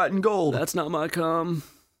blue or white and gold? That's not my cum.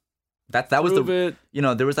 That was it.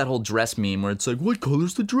 There was that whole dress meme where it's like, what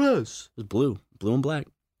color's the dress? It was blue and black.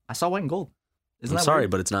 I saw white and gold. I'm sorry,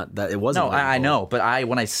 but it's not that. It wasn't. No, I know, but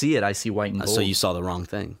when I see it, I see white and gold. So you saw the wrong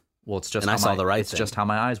thing. Well, it's just and I saw the right thing. It's just how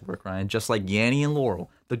my eyes work, Ryan. Just like Yanny and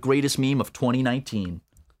Laurel, the greatest meme of 2019.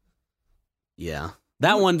 Yeah,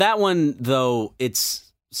 that one though.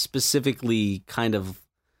 It's specifically kind of.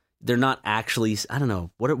 They're not actually. I don't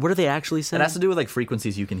know. What are they actually saying? It has to do with like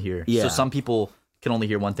frequencies you can hear. Yeah. So some people can only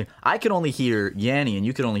hear one thing. I can only hear Yanny, and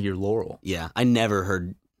you can only hear Laurel. Yeah, I never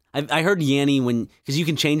heard. I heard Yanny because you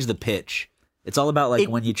can change the pitch. It's all about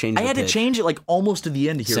when you change the pitch. I had to change it like almost to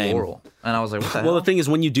the end to hear Same. Laurel. And I was like, what the hell? Well, the thing is,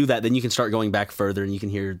 when you do that, then you can start going back further and you can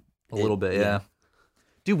hear a little bit, yeah.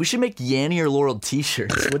 Dude, we should make Yanny or Laurel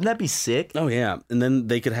t-shirts. Wouldn't that be sick? Oh, yeah. And then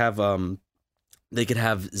they could have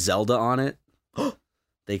Zelda on it.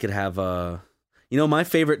 They could have, my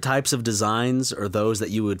favorite types of designs are those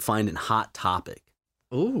that you would find in Hot Topic.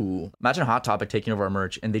 Ooh. Imagine Hot Topic taking over our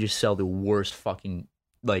merch and they just sell the worst fucking,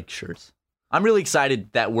 shirts. I'm really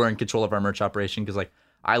excited that we're in control of our merch operation because,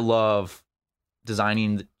 I love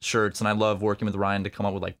designing shirts and I love working with Ryan to come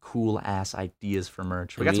up with, cool-ass ideas for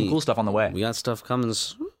merch. We got some cool stuff on the way. We got stuff coming.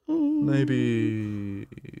 Maybe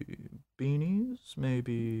beanies,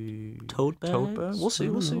 maybe tote bags. We'll see.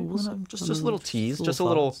 Just a little tease, just a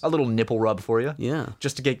thoughts. little nipple rub for you. Yeah,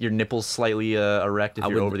 just to get your nipples slightly erect if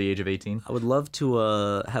you're over the age of 18. I would love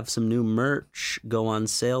to have some new merch go on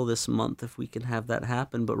sale this month if we can have that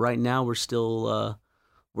happen. But right now we're still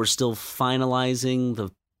finalizing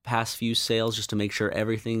the past few sales just to make sure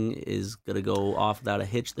everything is gonna go off without a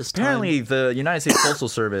hitch this time. Apparently, the United States Postal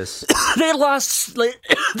Service they lost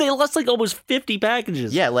almost 50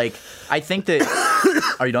 packages. Yeah, I think that.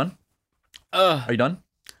 Are you done? Are you done?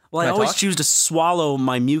 Well, I always choose to swallow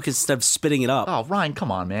my mucus instead of spitting it up. Oh, Ryan,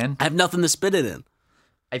 come on, man. I have nothing to spit it in.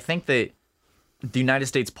 I think that the United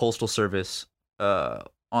States Postal Service,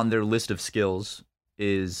 on their list of skills,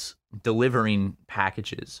 is delivering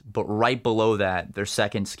packages, but right below that, their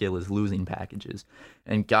second skill is losing packages.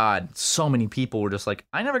 And God, so many people were just like,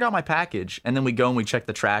 I never got my package. And then we go and we check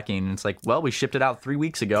the tracking, and it's like, well, we shipped it out 3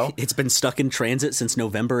 weeks ago. It's been stuck in transit since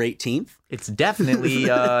November 18th. It's definitely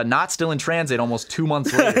not still in transit almost 2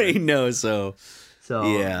 months later. I know, so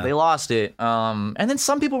yeah, they lost it. And then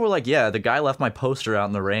some people were like, yeah, the guy left my poster out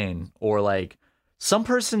in the rain. Or some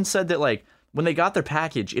person said that when they got their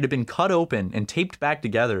package, it had been cut open and taped back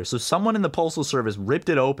together. So someone in the Postal Service ripped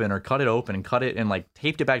it open or cut it open and cut it and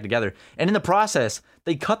taped it back together. And in the process,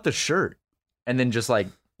 they cut the shirt and then just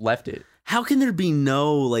left it. How can there be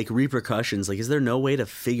no repercussions? Is there no way to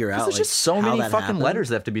figure out? There's just so many fucking happened? Letters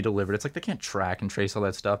that have to be delivered. It's they can't track and trace all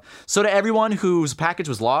that stuff. So to everyone whose package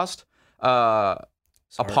was lost,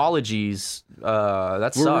 apologies.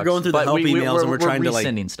 That sucks. We're going through the help emails and we're trying to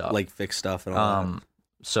resending stuff, fix stuff and all that.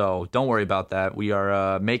 So don't worry about that. We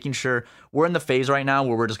are making sure we're in the phase right now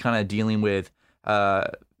where we're just kind of dealing with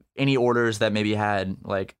any orders that maybe had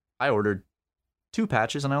I ordered 2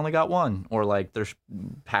 patches and I only got 1, or their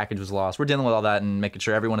package was lost. We're dealing with all that and making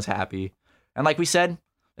sure everyone is happy. And like we said,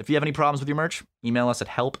 if you have any problems with your merch, email us at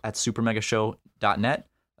help@supermegashow.net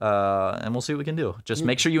and we'll see what we can do. Just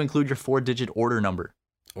make sure you include your 4-digit order number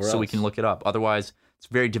so we can look it up. Otherwise, it's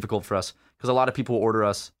very difficult for us. Because a lot of people order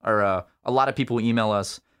us, or a lot of people email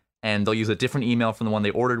us, and they'll use a different email from the one they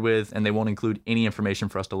ordered with, and they won't include any information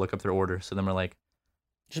for us to look up their order. So then we're like,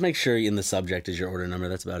 just make sure in the subject is your order number.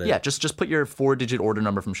 That's about it. Yeah, just put your 4-digit order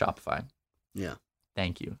number from Shopify. Yeah.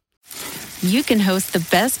 Thank you. You can host the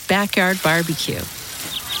best backyard barbecue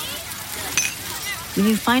when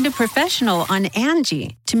you find a professional on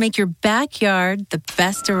Angie to make your backyard the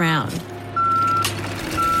best around.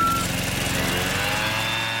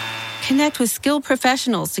 Connect with skilled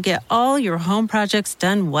professionals to get all your home projects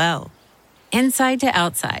done well. Inside to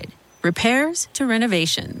outside, repairs to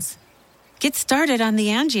renovations. Get started on the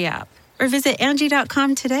Angie app or visit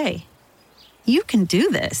Angie.com today. You can do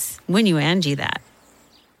this when you Angie that.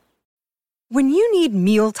 When you need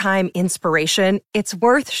mealtime inspiration, it's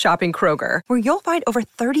worth shopping Kroger, where you'll find over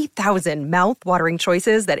 30,000 mouth-watering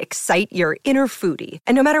choices that excite your inner foodie.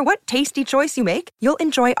 And no matter what tasty choice you make, you'll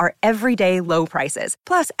enjoy our everyday low prices,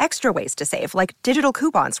 plus extra ways to save, like digital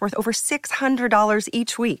coupons worth over $600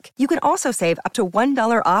 each week. You can also save up to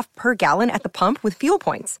 $1 off per gallon at the pump with fuel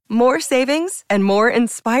points. More savings and more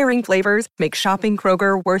inspiring flavors make shopping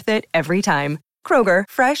Kroger worth it every time. Kroger,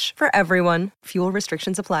 fresh for everyone. Fuel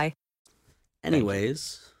restrictions apply.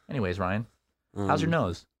 Anyways, Ryan, how's your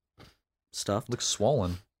nose? Stuff Looks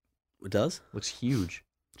swollen. It does. Looks huge.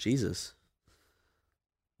 Jesus.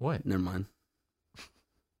 What? Never mind.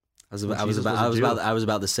 I was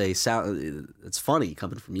about to say. It's funny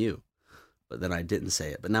coming from you, but then I didn't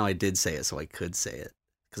say it. But now I did say it, so I could say it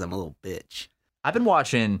because I'm a little bitch. I've been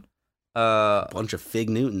watching a bunch of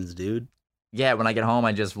Fig Newtons, dude. Yeah, when I get home,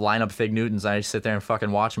 I just line up Fig Newtons and I just sit there and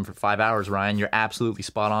fucking watch them for 5 hours, Ryan. You're absolutely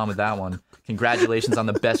spot on with that one. Congratulations on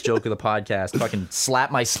the best joke of the podcast. Fucking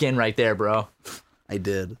slap my skin right there, bro. I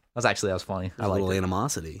did. That was funny. I liked it.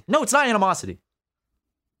 Animosity. No, it's not animosity.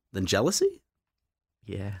 Then jealousy?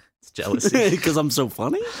 Yeah, it's jealousy. Because I'm so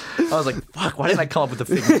funny? I was like, fuck, why didn't I come up with the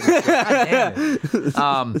Fig Newtons? God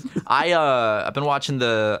damn it. I've been watching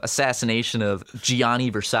the assassination of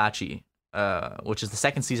Gianni Versace. Which is the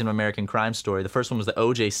second season of American Crime Story. The first one was the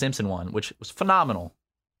O.J. Simpson one, which was phenomenal.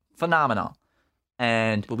 But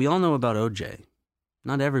we all know about O.J.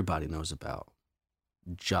 Not everybody knows about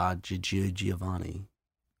Giovanni.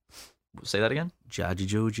 Say that again?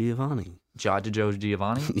 Giovanni.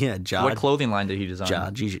 Giovanni? Yeah, What clothing line did he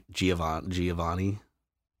design? Giovanni.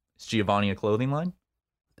 Is Giovanni a clothing line?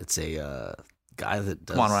 It's a guy that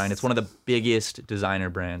does... Come on, Ryan. It's one of the biggest designer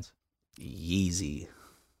brands. Yeezy.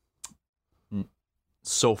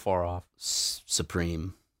 So far off.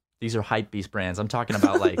 Supreme. These are hypebeast brands. I'm talking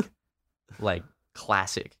about like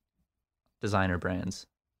classic designer brands.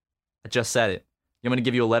 I just said it. You want me to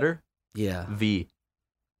give you a letter? Yeah. V.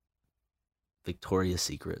 Victoria's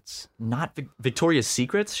Secrets. Not Victoria's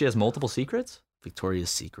Secrets? She has multiple secrets? Victoria's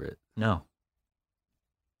Secret. No.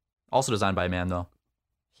 Also designed by a man, though.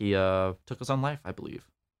 He took his own life, I believe.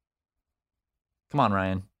 Come on,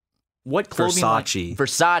 Ryan. What clothing Versace.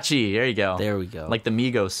 Versace. There you go. There we go. Like the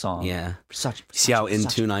Migos song. Yeah. Versace. See how in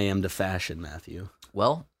tune I am to fashion, Matthew.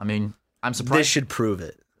 Well, I mean, I'm surprised. This should prove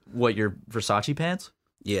it. What, your Versace pants?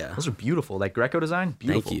 Yeah. Those are beautiful. That Greco design?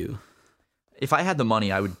 Beautiful. Thank you. If I had the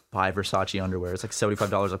money, I would buy Versace underwear. It's like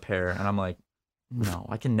 $75 a pair. And I'm like, no,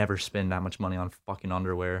 I can never spend that much money on fucking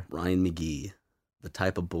underwear. Ryan McGee, the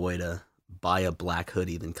type of boy to buy a black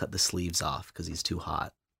hoodie, then cut the sleeves off because he's too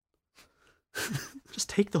hot. Just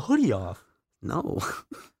take the hoodie off. No.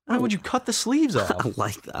 Why would you cut the sleeves off?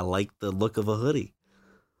 I like the look of a hoodie.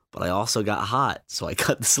 But I also got hot, so I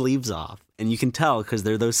cut the sleeves off. And you can tell because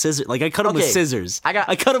they're those scissors. Like, I cut them with scissors. I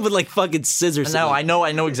cut them with, like, fucking scissors. No, I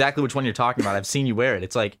know exactly which one you're talking about. I've seen you wear it.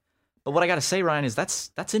 It's like, but what I got to say, Ryan, is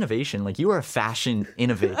that's innovation. Like, you are a fashion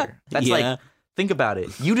innovator. That's like, think about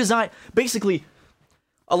it. You design, basically,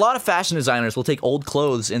 a lot of fashion designers will take old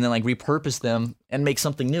clothes and then, like, repurpose them and make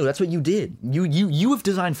something new. That's what you did. You have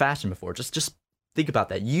designed fashion before. Just think about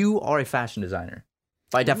that. You are a fashion designer.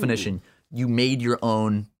 By definition, you made your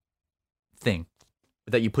own thing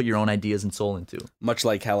that you put your own ideas and soul into. Much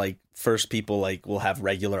like how, like, first people, like, will have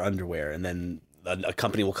regular underwear and then a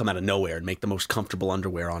company will come out of nowhere and make the most comfortable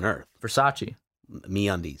underwear on earth. Versace.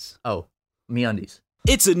 MeUndies. Oh, MeUndies.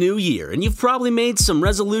 It's a new year, and you've probably made some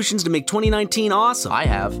resolutions to make 2019 awesome. I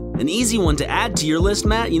have. An easy one to add to your list,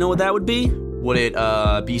 Matt, you know what that would be? Would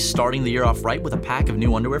it be starting the year off right with a pack of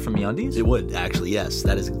new underwear from MeUndies? It would, actually, yes.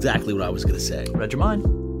 That is exactly what I was going to say. Read your mind.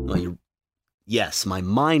 Well, yes, my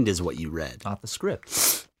mind is what you read. Not the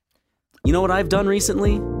script. You know what I've done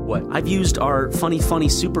recently? What? I've used our funny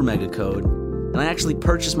super mega code, and I actually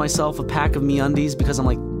purchased myself a pack of MeUndies because I'm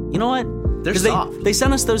like, you know what? They're soft. They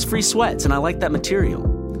sent us those free sweats, and I like that material.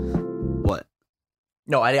 What?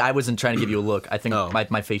 No, I wasn't trying to give you a look. I think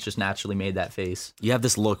my face just naturally made that face. You have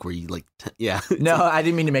this look where you like, yeah. No, I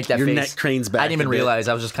didn't mean to make that your face. Your neck cranes back. I didn't even realize.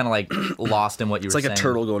 I was just kind of like lost in what you were saying. It's like a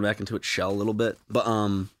turtle going back into its shell a little bit. But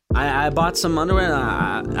I bought some underwear.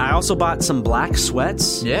 I also bought some black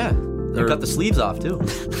sweats. Yeah. You cut the sleeves off too.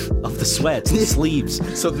 Of the sweats, the sleeves.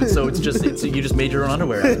 So you just made your own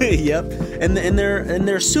underwear out of it. Yep, and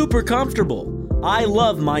they're super comfortable. I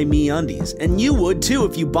love my MeUndies, and you would too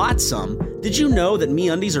if you bought some. Did you know that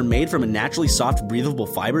MeUndies are made from a naturally soft, breathable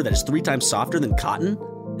fiber that is 3 times softer than cotton?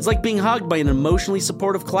 It's like being hugged by an emotionally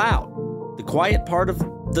supportive cloud. The quiet part of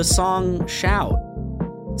the song Shout.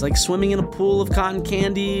 It's like swimming in a pool of cotton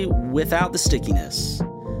candy without the stickiness.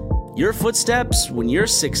 Your footsteps when you're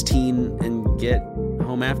 16 and get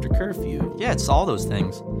home after curfew. Yeah, it's all those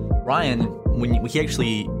things. Ryan, when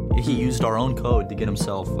he used our own code to get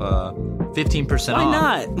himself 15% Why off.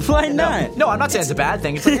 not? Why not? No, I'm not saying it's a bad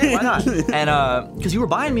thing. It's like, hey, why not? And because you were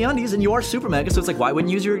buying MeUndies and you are super mega, so it's like, why wouldn't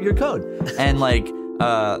you use your code? And like,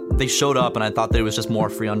 they showed up and I thought that it was just more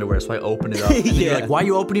free underwear, so I opened it up. And they're like, why are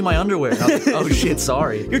you opening my underwear? And I was like, oh shit,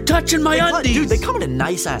 sorry. You're touching my undies. Dude, they come in a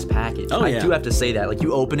nice ass package. Oh, I do have to say that. Like,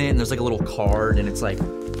 you open it and there's like a little card and it's like,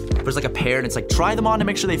 there's like a pair and it's like, try them on to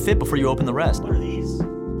make sure they fit before you open the rest. What are these?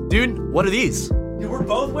 Dude, what are these? Dude, we're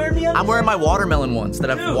both wearing MeUndies? I'm wearing my watermelon ones that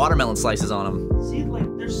have watermelon slices on them. See,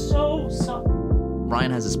 like, they're so soft.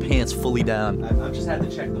 Ryan has his pants fully down. I've just had to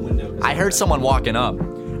check the window. I heard someone walking up.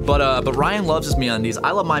 But Ryan loves his MeUndies.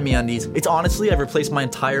 I love my MeUndies. It's honestly, I've replaced my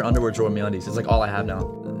entire underwear drawer with MeUndies. It's like all I have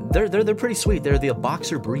now. They're pretty sweet. They're the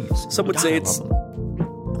boxer briefs. Some would say it's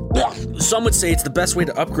the best way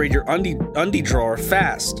to upgrade your undie drawer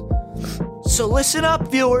fast. So listen up,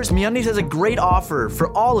 viewers. MeUndies has a great offer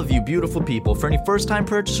for all of you beautiful people. For any first-time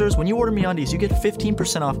purchasers, when you order MeUndies, you get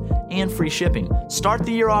 15% off and free shipping. Start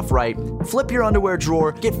the year off right. Flip your underwear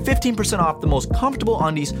drawer. Get 15% off the most comfortable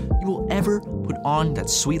undies you will ever put on that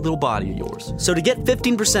sweet little body of yours. So to get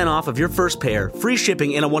 15% off of your first pair, free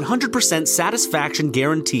shipping, and a 100% satisfaction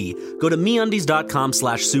guarantee, go to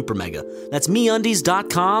MeUndies.com/supermega. That's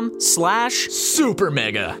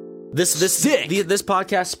MeUndies.com/supermega. This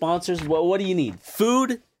podcast sponsors, what do you need?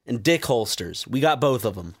 Food and dick holsters. We got both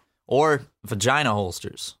of them. Or vagina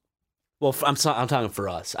holsters. Well, I'm talking for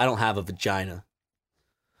us. I don't have a vagina.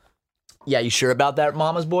 Yeah, you sure about that,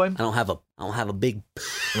 mama's boy? I don't have a big...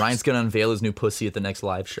 Ryan's gonna unveil his new pussy at the next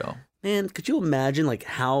live show. Man, could you imagine like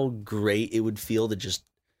how great it would feel to just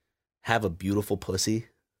have a beautiful pussy?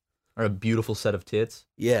 Or a beautiful set of tits?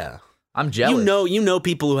 Yeah. I'm jealous. You know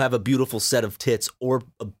people who have a beautiful set of tits or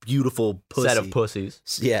a beautiful pussy. Set of pussies.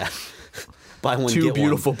 Yeah. Buy one, Two get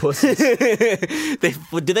beautiful one. pussies. Do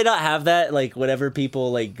they not have that? Like whenever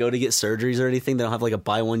people like go to get surgeries or anything, they don't have like a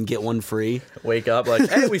buy one get one free. Wake up like,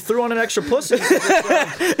 hey, we threw on an extra pussy.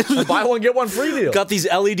 Buy one get one free deal. Got these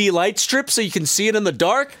LED light strips so you can see it in the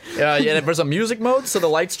dark. Yeah. There's a music mode, so the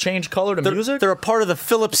lights change color to music. They're a part of the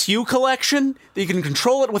Philips Hue collection. You can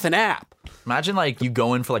control it with an app. Imagine like you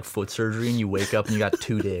go in for like foot surgery and you wake up and you got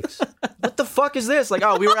 2 dicks. What the fuck is this? Like,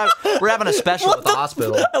 oh, we're having a special at the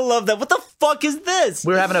hospital. I love that. What the fuck is this?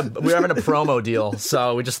 We're having a promo deal,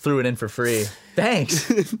 so we just threw it in for free.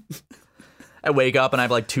 Thanks. I wake up and I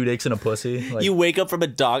have like 2 dicks and a pussy. Like, you wake up from a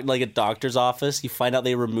doctor's office, you find out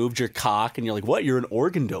they removed your cock, and you're like, "What? You're an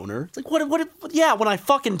organ donor?" It's like, what? Yeah, when I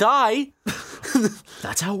fucking die.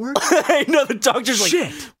 That's how it works. I know the doctor's like,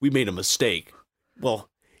 shit, we made a mistake. Well,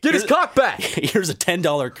 get his cock back. Here's a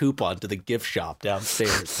 $10 coupon to the gift shop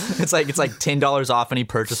downstairs. It's like $10 off any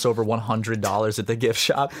purchase over $100 at the gift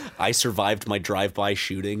shop. I survived my drive-by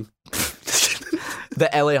shooting. The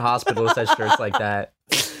LA hospitals has shirts like that.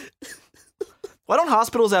 Why don't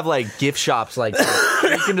hospitals have like gift shops like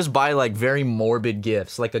you can just buy like very morbid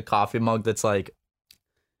gifts, like a coffee mug that's like,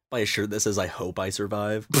 buy a shirt that says "I hope I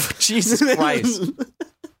survive." Jesus Christ.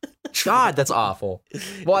 God, that's awful.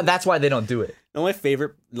 Well, that's why they don't do it. No,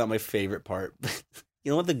 not my favorite part.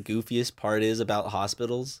 You know what the goofiest part is about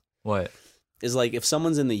hospitals? What? Is like if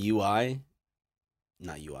someone's in the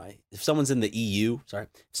if someone's in the EU,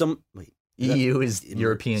 EU is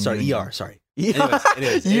European Union. ER, sorry.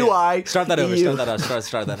 Anyways, UI. Start that over.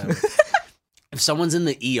 Start that over. If someone's in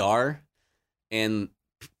the ER and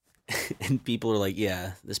people are like,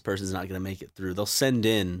 yeah, this person's not going to make it through, they'll send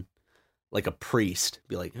in like a priest,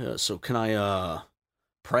 be like, so can I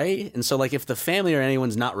pray? And so like if the family or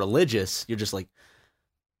anyone's not religious, you're just like,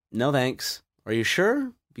 no thanks. Are you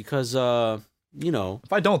sure? Because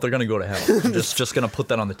if I don't, they're gonna go to hell. I'm just gonna put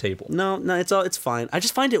that on the table. No, it's fine. I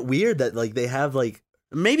just find it weird that like they have like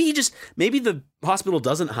maybe the hospital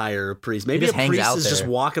doesn't hire a priest. Maybe a priest is just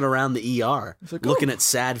walking around the ER like, looking at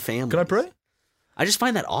sad families. Can I pray? I just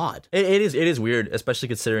find that odd. It is weird, especially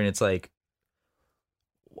considering it's like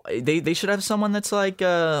they should have someone that's like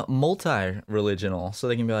multi-religional, so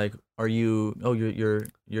they can be like, "Are you? Oh, you're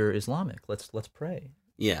Islamic. Let's pray."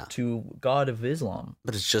 Yeah, to God of Islam.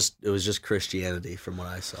 But it was just Christianity from what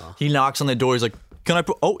I saw. He knocks on the door. He's like, Can I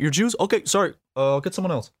put? Oh, you're Jews? Okay, sorry. I'll get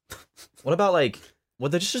someone else. What about like? Well,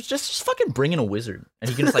 they just fucking bring in a wizard, and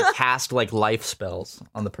he can just like cast like life spells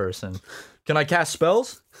on the person. Can I cast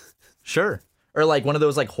spells? Sure. Or like one of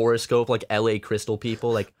those like horoscope like LA crystal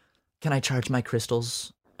people. Like, can I charge my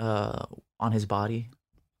crystals on his body?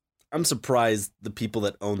 I'm surprised the people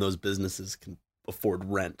that own those businesses can afford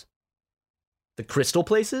rent. The crystal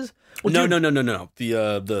places? Well, No.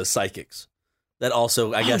 dude, The psychics that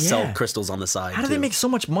also, I guess, sell crystals on the side. How do they make so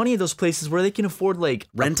much money at those places where they can afford like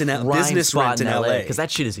business rent in LA? Because that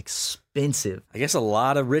shit is expensive. I guess a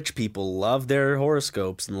lot of rich people love their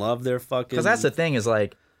horoscopes and love their fucking. Because that's the thing is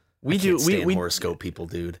like we horoscope people,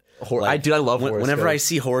 dude. I love horoscope. Whenever I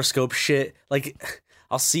see horoscope shit, like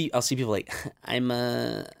I'll see people like I'm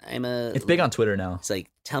a. It's big on Twitter now. It's like,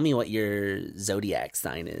 tell me what your zodiac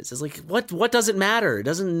sign is. It's like, what does it matter? It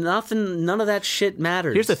doesn't. None of that shit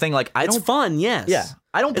matters. Here's the thing, like it's fun, yes. Yeah,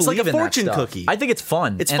 I don't It's believe like a in that fortune stuff. cookie. I think it's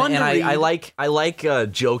fun. It's fun to read. I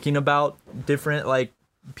like joking about different like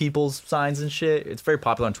people's signs and shit. It's very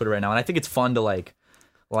popular on Twitter right now, and I think it's fun to like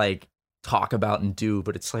talk about and do.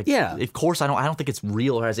 But it's like, yeah, of course I don't think it's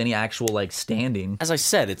real or has any actual like standing. As I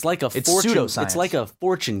said, it's like it's fortune. pseudoscience. It's like a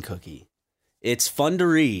fortune cookie. It's fun to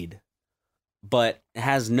read, but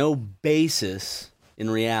has no basis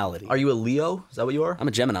in reality. Are you a Leo? Is that what you are? I'm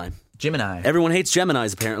a Gemini. Gemini. Everyone hates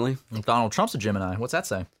Geminis, apparently. Donald Trump's a Gemini. What's that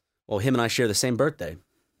say? Well, him and I share the same birthday.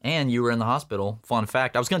 And you were in the hospital. Fun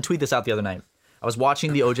fact. I was going to tweet this out the other night. I was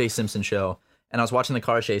watching the O.J. Simpson show, and I was watching the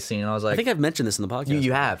car chase scene, and I was like... I think I've mentioned this in the podcast.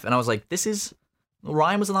 You have. And I was like,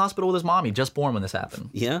 Ryan was in the hospital with his mom. He just born when this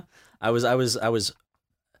happened. Yeah. I was...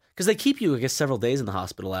 Because they keep you, I guess, several days in the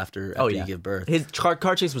hospital after you give birth. His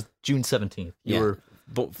car chase was June 17th. You were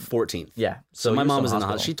 14th. Yeah. So my mom was in the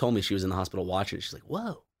hospital. She told me she was in the hospital watching it. She's like,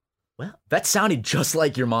 whoa. Well, that sounded just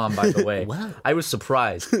like your mom, by the way. Wow. I was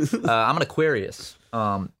surprised. I'm an Aquarius.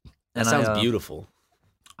 That sounds beautiful.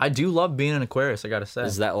 I do love being an Aquarius, I gotta say.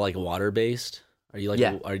 Is that like water-based? Are you like?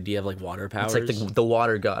 Yeah. Or do you have like water powers? It's like the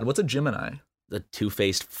water god. What's a Gemini? The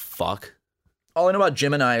two-faced fuck. All I know about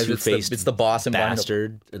Gemini is it's the boss and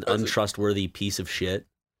bastard, an untrustworthy piece of shit.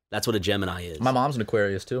 That's what a Gemini is. My mom's an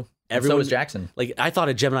Aquarius too. So is Jackson. Like I thought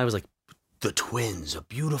a Gemini was like the twins, a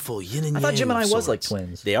beautiful yin and yang. I thought Gemini was like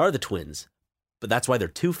twins. They are the twins, but that's why they're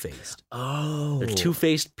two-faced. Oh, they're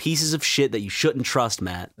two-faced pieces of shit that you shouldn't trust,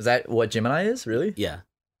 Matt. Is that what Gemini is? Really? Yeah.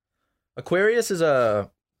 Aquarius is I'm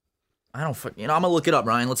gonna look it up,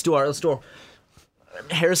 Ryan. Let's do our.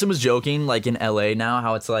 Harrison was joking, like in LA now,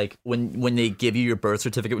 how it's like when they give you your birth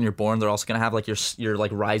certificate when you're born, they're also gonna have like your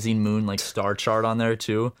like rising moon like star chart on there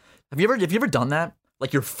too. Have you ever done that?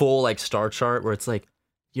 Like your full like star chart where it's like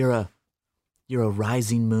you're a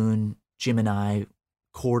rising moon Gemini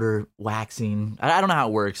quarter waxing. I don't know how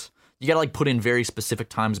it works. You gotta like put in very specific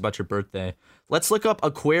times about your birthday. Let's look up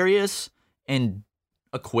Aquarius and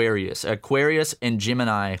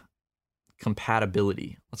Gemini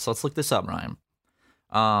compatibility. Let's look this up, Ryan.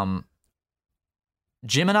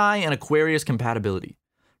 Gemini and Aquarius compatibility.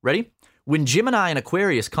 Ready? When Gemini and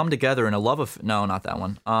Aquarius come together in a love no, not that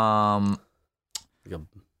one. How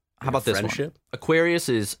about this one? Aquarius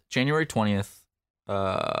is January 20th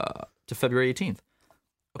to February 18th.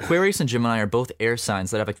 Aquarius and Gemini are both air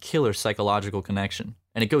signs that have a killer psychological connection,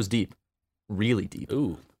 and it goes deep, really deep.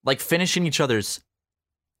 Ooh, like finishing each other's.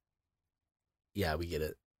 Yeah, we get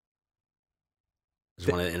it. Just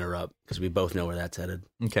want to interrupt because we both know where that's headed.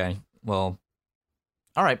 Okay, well,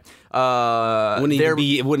 all right.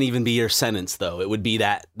 It wouldn't even be your sentence though. It would be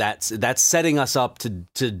that's setting us up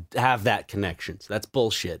to have that connection. So that's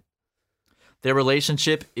bullshit. Their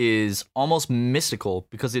relationship is almost mystical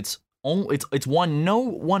because it's one no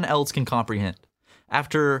one else can comprehend.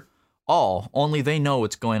 After all, only they know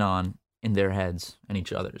what's going on in their heads and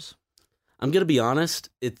each other's. I'm gonna be honest.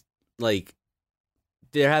 It's like.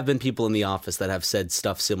 There have been people in the office that have said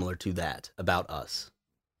stuff similar to that about us,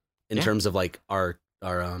 in terms of like our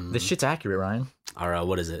This shit's accurate, Ryan. Our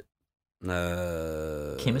what is it?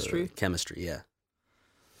 Chemistry. Chemistry, yeah.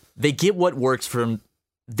 They get what works for them.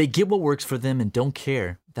 They get what works for them and don't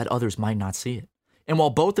care that others might not see it. And while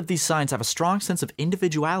both of these signs have a strong sense of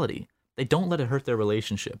individuality, they don't let it hurt their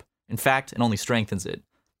relationship. In fact, it only strengthens it.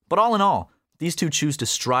 But all in all, these two choose to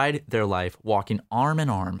stride their life walking arm in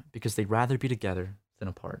arm because they'd rather be together than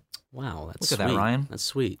apart. Wow, that's Look at sweet. that, Ryan. That's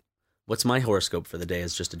sweet. What's my horoscope for the day?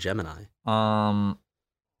 Is just a Gemini.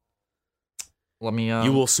 Let me.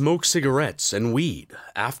 You will smoke cigarettes and weed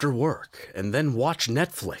after work, and then watch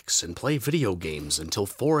Netflix and play video games until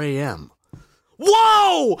 4 a.m.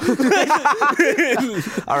 Whoa!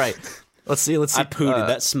 All right. Let's see. I pooted.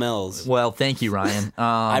 That smells. Well, thank you, Ryan.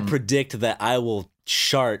 I predict that I will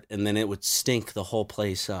shart, and then it would stink the whole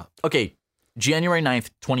place up. Okay, January 9th,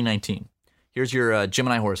 2019. Here's your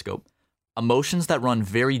Gemini horoscope. Emotions that run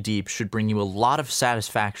very deep should bring you a lot of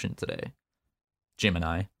satisfaction today.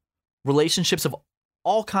 Gemini. Relationships of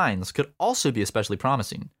all kinds could also be especially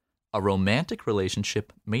promising. A romantic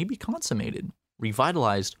relationship may be consummated,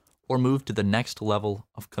 revitalized, or moved to the next level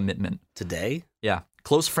of commitment. Today? Yeah.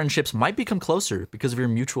 Close friendships might become closer because of your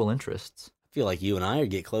mutual interests. I feel like you and I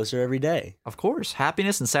get closer every day. Of course,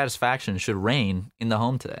 happiness and satisfaction should reign in the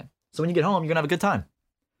home today. So when you get home, you're going to have a good time.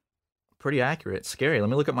 Pretty accurate. Scary. Let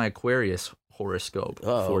me look at my Aquarius horoscope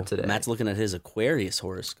for today. Matt's looking at his Aquarius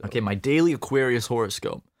horoscope. Okay, my daily Aquarius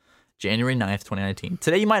horoscope. January 9th, 2019.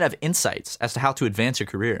 Today you might have insights as to how to advance your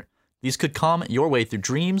career. These could come your way through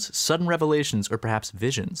dreams, sudden revelations, or perhaps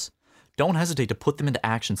visions. Don't hesitate to put them into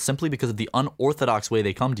action simply because of the unorthodox way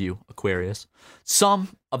they come to you, Aquarius. Some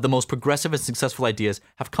of the most progressive and successful ideas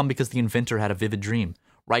have come because the inventor had a vivid dream.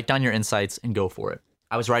 Write down your insights and go for it.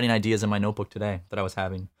 I was writing ideas in my notebook today that I was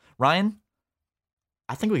having. Ryan,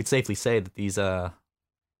 I think we could safely say that these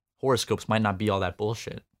horoscopes might not be all that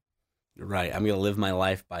bullshit. You're right. I'm going to live my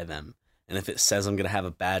life by them. And if it says I'm going to have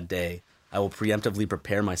a bad day, I will preemptively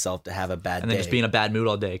prepare myself to have a bad day. And then just be in a bad mood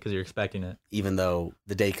all day because you're expecting it. Even though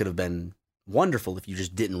the day could have been wonderful if you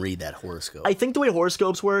just didn't read that horoscope. I think the way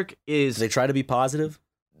horoscopes work is... They try to be positive?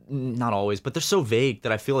 Not always, but they're so vague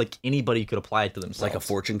that I feel like anybody could apply it to themselves. Like a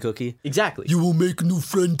fortune cookie? Exactly. You will make a new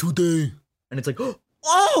friend today. And it's like,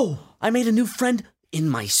 oh, I made a new friend in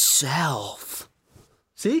myself.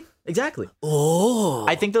 See? Exactly. Oh.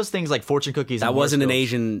 I think those things like fortune cookies. That wasn't an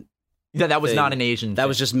Asian. Yeah, that was thing. not an Asian. That thing.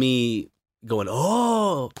 was just me going,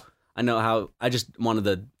 oh. I know how. I just wanted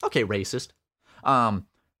the. Okay, racist.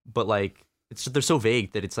 But like, it's they're so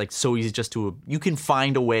vague that it's like so easy just to. You can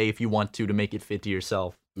find a way if you want to make it fit to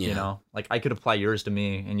yourself. Yeah. You know, like I could apply yours to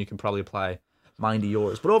me, and you can probably apply mine to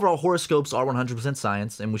yours. But overall, horoscopes are 100%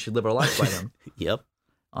 science, and we should live our lives by them. Yep.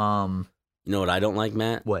 You know what I don't like,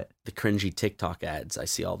 Matt? What? The cringy TikTok ads I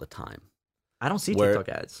see all the time. I don't see TikTok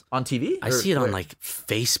ads on TV. I see it on like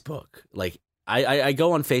Facebook. Like I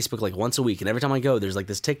go on Facebook like once a week, and every time I go, there's like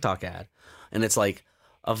this TikTok ad, and it's like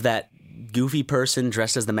of that goofy person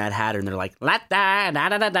dressed as the Mad Hatter, and they're like la da da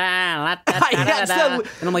da da da la da da da,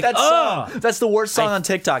 and I'm like, oh, that's the worst song on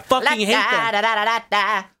TikTok. Fucking hate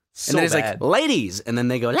that. So and then it's bad. like ladies, and then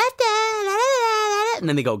they go la da da da, and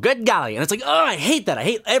then they go good golly, and it's like, oh, I hate that. I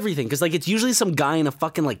hate everything because like it's usually some guy in a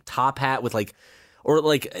fucking like top hat with like, or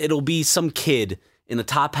like it'll be some kid in a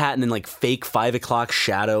top hat and then like fake 5 o'clock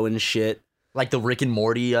shadow and shit. Like the Rick and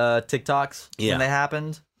Morty TikToks Yeah. when they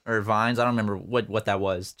happened, or Vines. I don't remember what that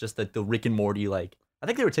was. Just the Rick and Morty, like, I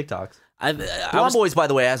think they were TikToks. Blonde Boys, by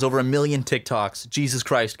the way, has over 1 million TikToks. Jesus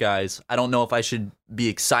Christ, guys. I don't know if I should be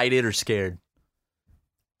excited or scared.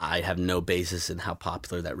 I have no basis in how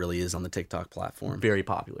popular that really is on the TikTok platform. Very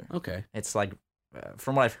popular. Okay. It's like,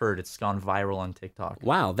 from what I've heard, it's gone viral on TikTok.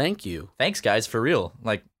 Wow, thank you. Thanks, guys, for real.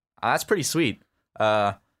 Like, that's pretty sweet.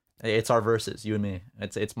 It's our verses, you and me.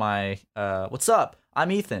 It's my what's up?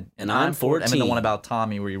 I'm Ethan, and I'm 14. I mean the one about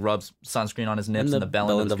Tommy where he rubs sunscreen on his nips and the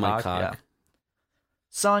bell end of my cock. cock. Yeah.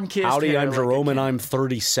 Sun-kissed Howdy, hair I'm like Jerome, a and king. I'm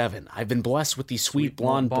 37. I've been blessed with these sweet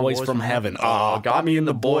blonde blonde boys from heaven. Got me and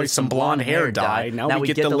the boys some blonde hair dye. Now we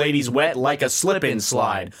get the ladies wet like a slip-in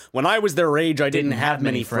slide. When I was their age, I didn't have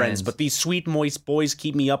many friends, but these sweet, moist boys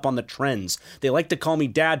keep me up on the trends. They like to call me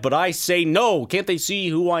dad, but I say no. Can't they see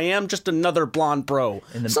who I am? Just another blonde bro.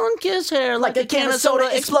 Sun-kissed hair like a can of soda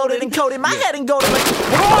exploded and coated my head and go to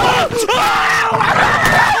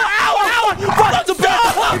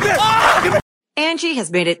Angie has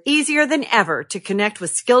made it easier than ever to connect with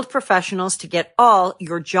skilled professionals to get all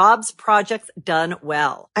your jobs projects done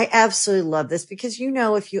well. I absolutely love this because, you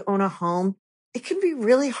know, if you own a home, it can be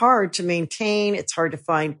really hard to maintain. It's hard to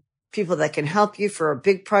find people that can help you for a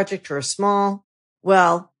big project or a small.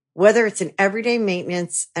 Well, whether it's in everyday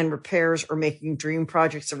maintenance and repairs or making dream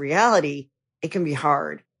projects a reality, it can be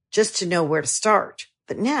hard just to know where to start.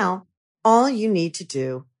 But now all you need to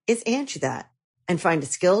do is Angie that and find a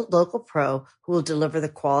skilled local pro who will deliver the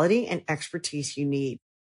quality and expertise you need.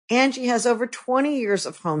 Angie has over 20 years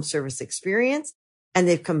of home service experience, and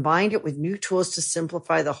they've combined it with new tools to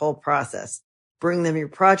simplify the whole process. Bring them your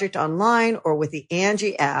project online or with the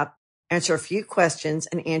Angie app, answer a few questions,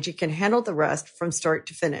 and Angie can handle the rest from start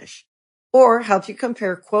to finish. Or help you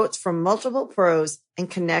compare quotes from multiple pros and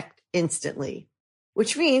connect instantly,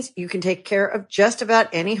 which means you can take care of just about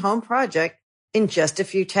any home project in just a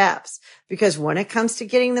few taps. Because when it comes to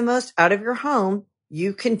getting the most out of your home,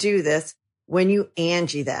 you can do this when you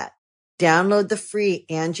Angie that. Download the free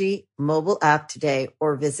Angie mobile app today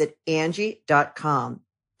or visit Angie.com.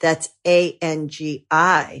 That's ANGI.com.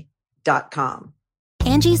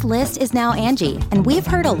 Angie's List is now Angie, and we've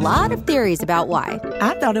heard a lot of theories about why.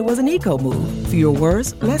 I thought it was an eco move. Fewer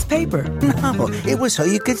words, less paper. No, it was so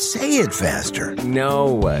you could say it faster.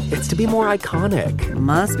 No, it's to be more iconic.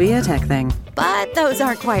 Must be a tech thing. But those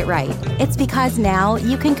aren't quite right. It's because now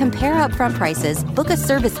you can compare upfront prices, book a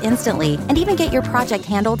service instantly, and even get your project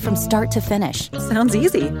handled from start to finish. Sounds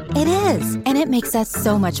easy. It is, and it makes us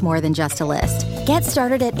so much more than just a list. Get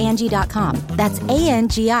started at Angie.com. That's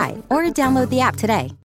ANGI, or download the app today.